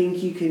 I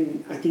think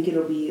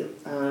it'll be,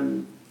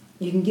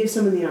 you can give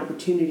someone the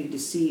opportunity to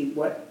see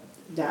what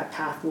that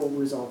path will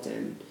result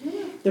in.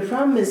 Yeah. The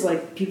problem is,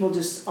 like, people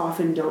just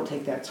often don't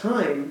take that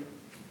time.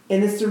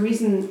 And it's the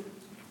reason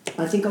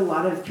I think a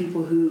lot of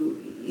people who,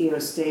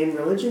 stay in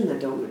religion that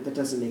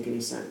doesn't make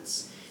any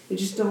sense. They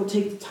just don't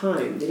take the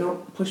time. They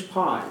don't push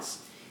pause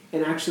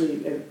and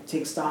actually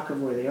take stock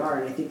of where they are.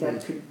 And I think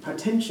that could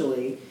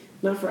potentially,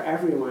 not for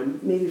everyone,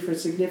 maybe for a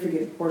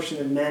significant portion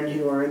of men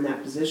who are in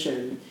that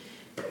position,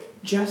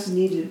 just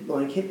need to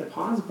hit the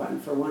pause button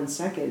for 1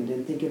 second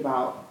and think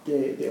about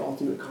the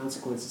ultimate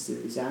consequences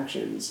of these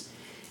actions.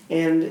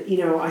 And,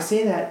 I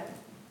say that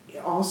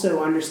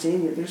also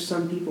understanding that there's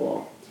some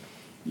people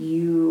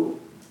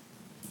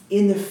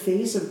in the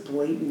face of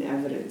blatant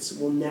evidence,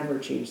 will never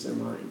change their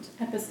mind.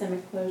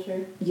 Epistemic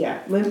closure.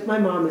 Yeah. My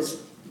mom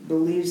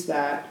believes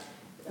that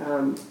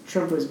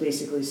Trump was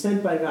basically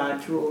sent by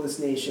God to rule this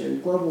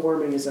nation. Global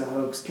warming is a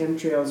hoax.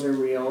 Chemtrails are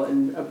real.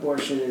 And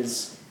abortion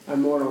is a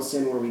mortal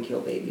sin where we kill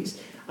babies.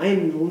 I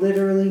am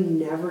literally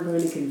never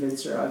going to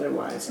convince her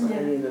otherwise on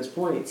any of those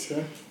points.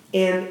 Sure.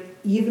 And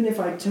even if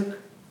I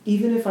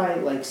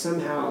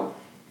somehow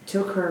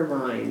took her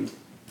mind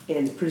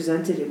and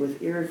presented it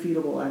with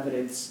irrefutable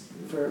evidence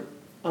for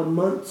a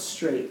month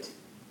straight,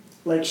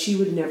 she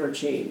would never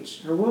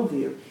change her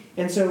worldview.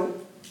 And so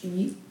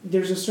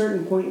there's a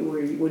certain point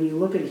where when you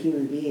look at a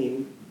human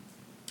being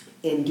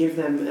and give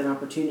them an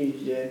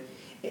opportunity to,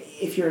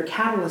 if you're a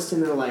catalyst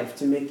in their life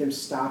to make them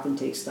stop and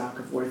take stock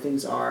of where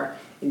things are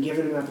and give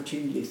them an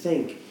opportunity to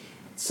think,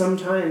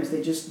 sometimes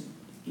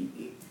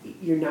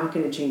you're not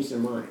going to change their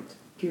mind,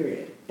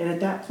 period. And at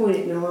that point,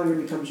 it no longer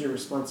becomes your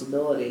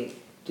responsibility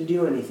to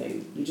do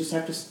anything. You just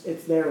have to,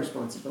 it's their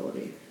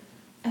responsibility.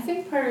 I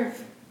think part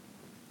of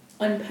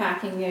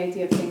unpacking the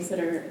idea of things that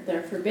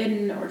are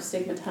forbidden or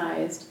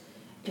stigmatized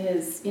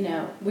is,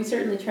 we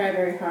certainly try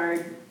very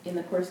hard in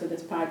the course of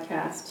this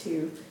podcast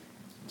to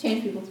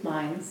change people's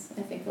minds,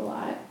 I think a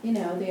lot.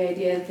 The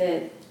idea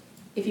that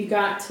if you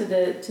got to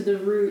the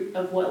root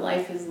of what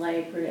life is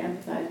like, or to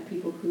empathize with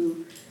people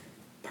who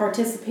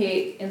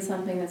participate in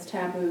something that's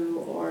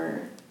taboo,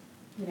 or,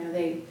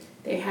 they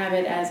have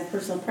it as a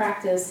personal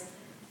practice.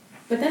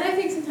 But then I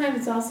think sometimes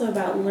it's also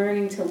about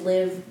learning to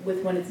live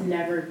with when it's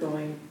never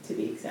going to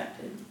be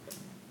accepted.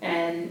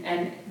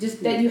 And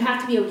just that you have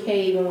to be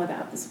okay even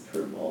without this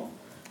approval.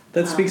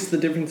 That speaks to the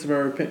difference of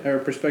our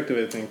perspective,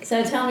 I think.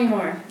 So tell me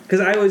more.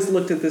 Because I always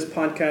looked at this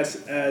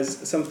podcast as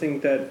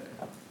something that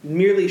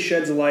merely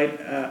sheds light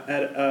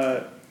at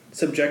a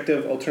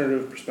subjective,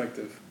 alternative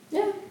perspective.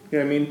 Yeah. You know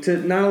what I mean? To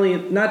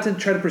not to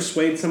try to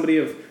persuade somebody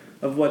of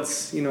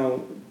what's,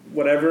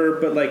 whatever,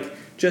 but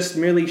just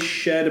merely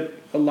shed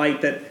a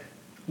light that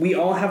we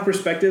all have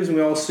perspectives, and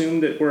we all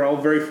assume that we're all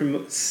very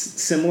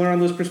similar on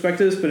those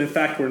perspectives, but in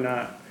fact we're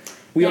not.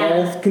 We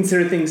all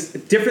consider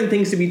different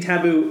things to be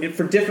taboo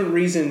for different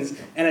reasons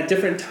and at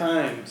different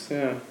times.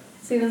 Yeah.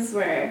 See, this is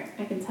where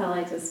I can tell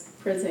I just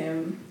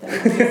presume that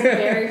I'm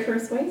very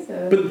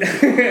persuasive.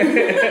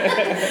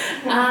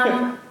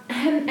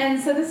 And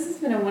so this has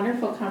been a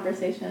wonderful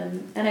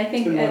conversation, and I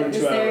think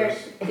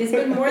it's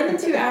been more than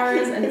 2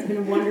 hours, and it's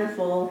been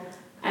wonderful.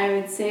 I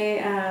would say,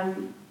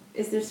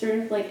 is there sort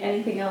of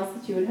anything else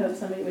that you would hope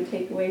somebody would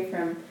take away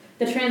from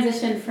the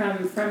transition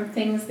from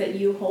things that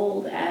you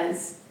hold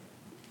as,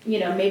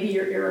 maybe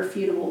your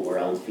irrefutable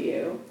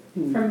worldview,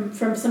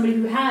 from somebody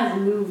who has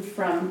moved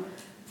from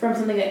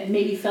something that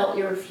maybe felt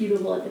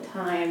irrefutable at the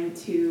time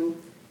to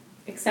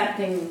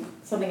accepting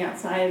something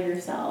outside of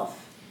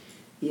yourself?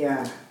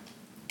 Yeah.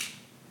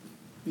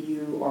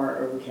 You are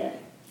okay.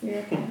 You're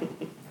okay.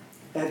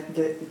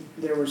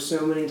 There were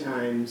so many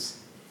times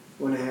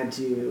when I had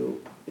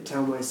to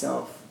tell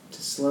myself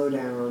to slow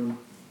down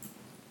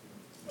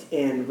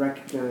and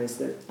recognize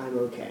that I'm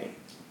okay.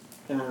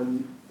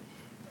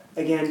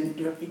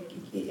 Again,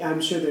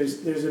 I'm sure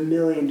there's a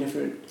million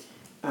different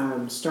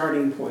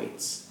starting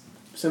points.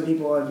 Some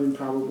people have been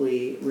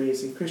probably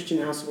raised in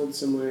Christian households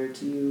similar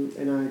to you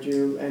and I,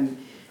 Drew, and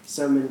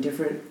some in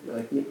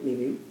different,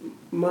 maybe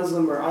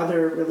Muslim or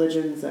other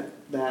religions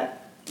that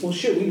well,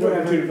 shit, we grew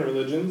up in two different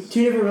religions.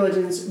 Two different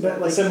religions,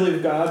 but Assembly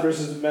of God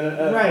versus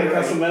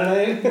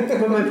Mennonite.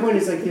 But my point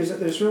is,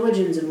 there's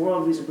religions and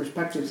worldviews and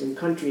perspectives and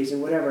countries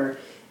and whatever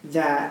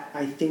that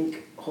I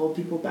think hold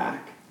people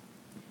back.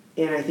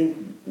 And I think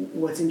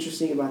what's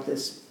interesting about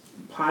this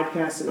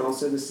podcast and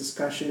also this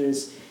discussion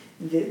is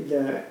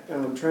the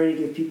trying to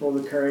give people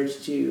the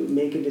courage to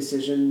make a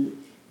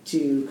decision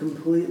to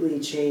completely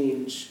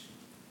change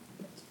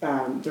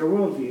their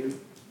worldview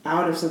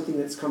out of something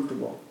that's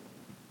comfortable.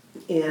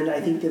 And I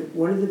think that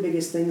one of the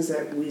biggest things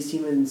that we as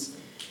humans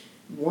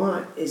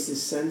want is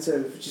this sense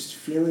of just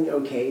feeling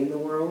okay in the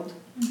world,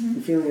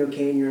 and feeling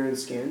okay in your own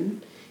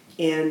skin.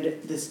 And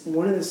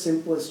one of the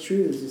simplest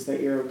truths is that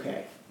you're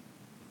okay.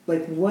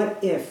 Like,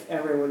 what if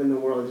everyone in the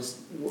world just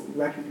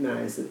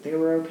recognized that they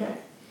were okay?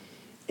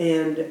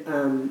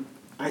 And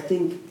I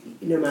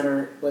think no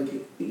matter, like,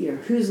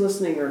 who's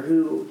listening or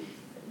who,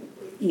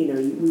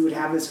 we would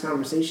have this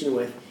conversation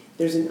with,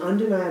 there's an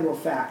undeniable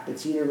fact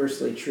that's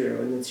universally true,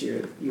 and that's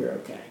you're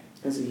okay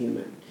as a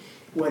human.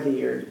 Whether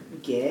you're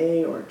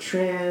gay or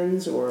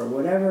trans or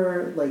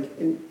whatever, like,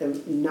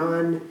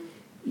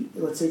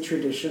 let's say,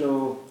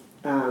 traditional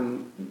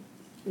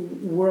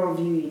worldview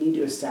you need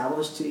to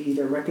establish to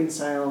either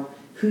reconcile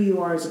who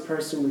you are as a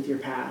person with your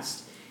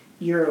past,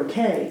 you're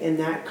okay, and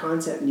that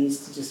concept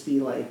needs to just be,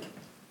 like,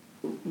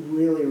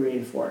 really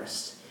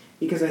reinforced.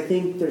 Because I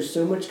think there's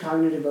so much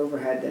cognitive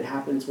overhead that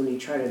happens when you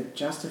try to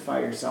justify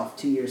yourself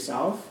to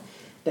yourself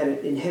that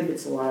it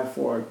inhibits a lot of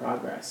forward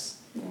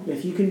progress. Yeah.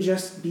 If you can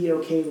just be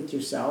okay with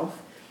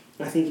yourself,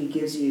 I think it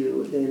gives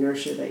you the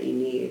inertia that you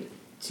need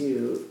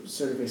to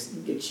sort of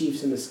achieve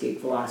some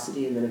escape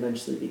velocity and then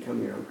eventually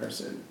become your own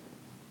person.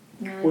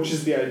 Yeah. Which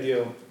is the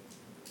ideal.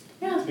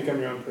 Yeah. To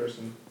become your own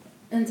person.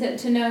 And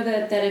to know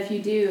that if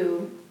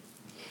you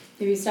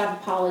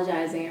stop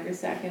apologizing every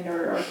second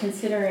or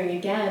considering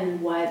again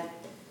what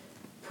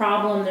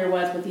problem there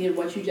was with either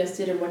what you just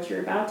did or what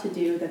you're about to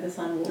do, that the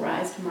sun will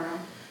rise tomorrow.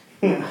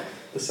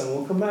 The sun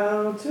will come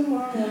out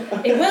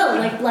tomorrow. It will.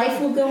 Like, life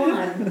will go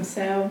on.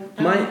 So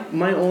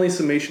my only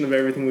summation of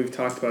everything we've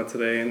talked about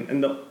today,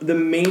 and the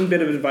main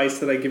bit of advice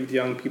that I give to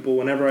young people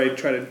whenever I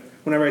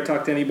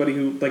talk to anybody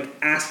who, like,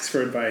 asks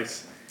for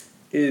advice,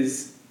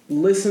 is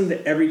listen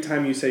to every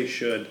time you say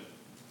should.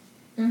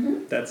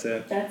 Mm-hmm. That's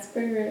it. That's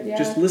pretty good. Yeah.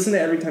 Just listen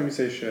to every time you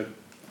say should.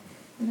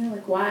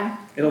 Like, why?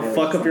 It'll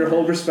fuck up your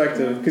whole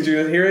perspective, because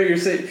you're gonna hear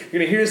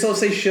yourself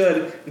say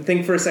should and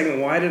think for a second,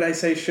 why did I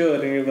say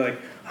should? And you're like,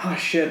 oh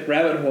shit,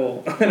 rabbit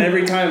hole. And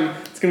every time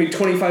it's gonna be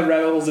 25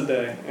 rabbit holes a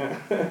day. Yeah.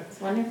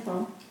 It's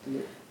wonderful.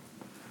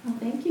 Well,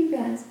 thank you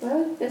guys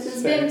both. This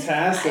has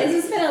fantastic.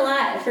 This has been a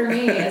lot for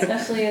me,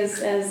 especially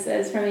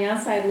as from the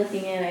outside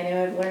looking in. I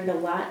know I've learned a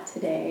lot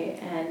today,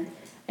 and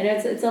I know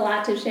it's a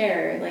lot to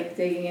share. Like,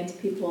 digging into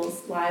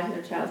people's lives and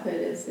their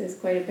childhood is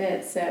quite a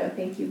bit. So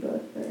thank you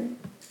both for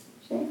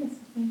sharing this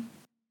with me.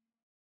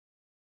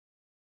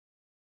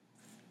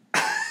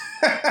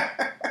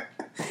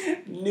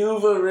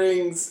 Nuva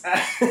rings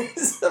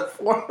as a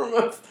form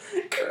of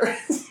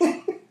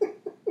currency.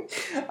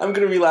 I'm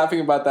going to be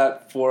laughing about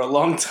that for a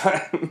long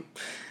time.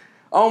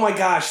 Oh my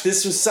gosh,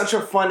 this was such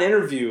a fun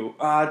interview.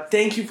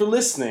 Thank you for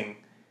listening.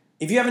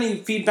 If you have any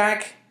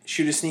feedback,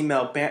 shoot us an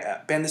email,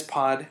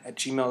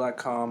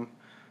 banthispod@gmail.com.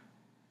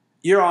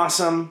 You're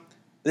awesome.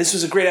 This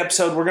was a great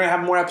episode. We're going to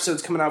have more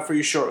episodes coming out for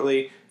you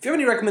shortly. If you have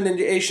any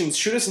recommendations,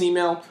 shoot us an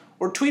email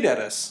or tweet at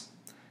us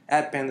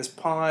at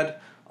banthispod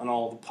on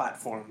all the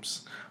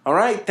platforms. All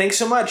right, thanks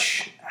so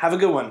much. Have a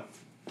good one.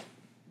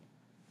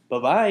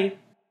 Bye-bye.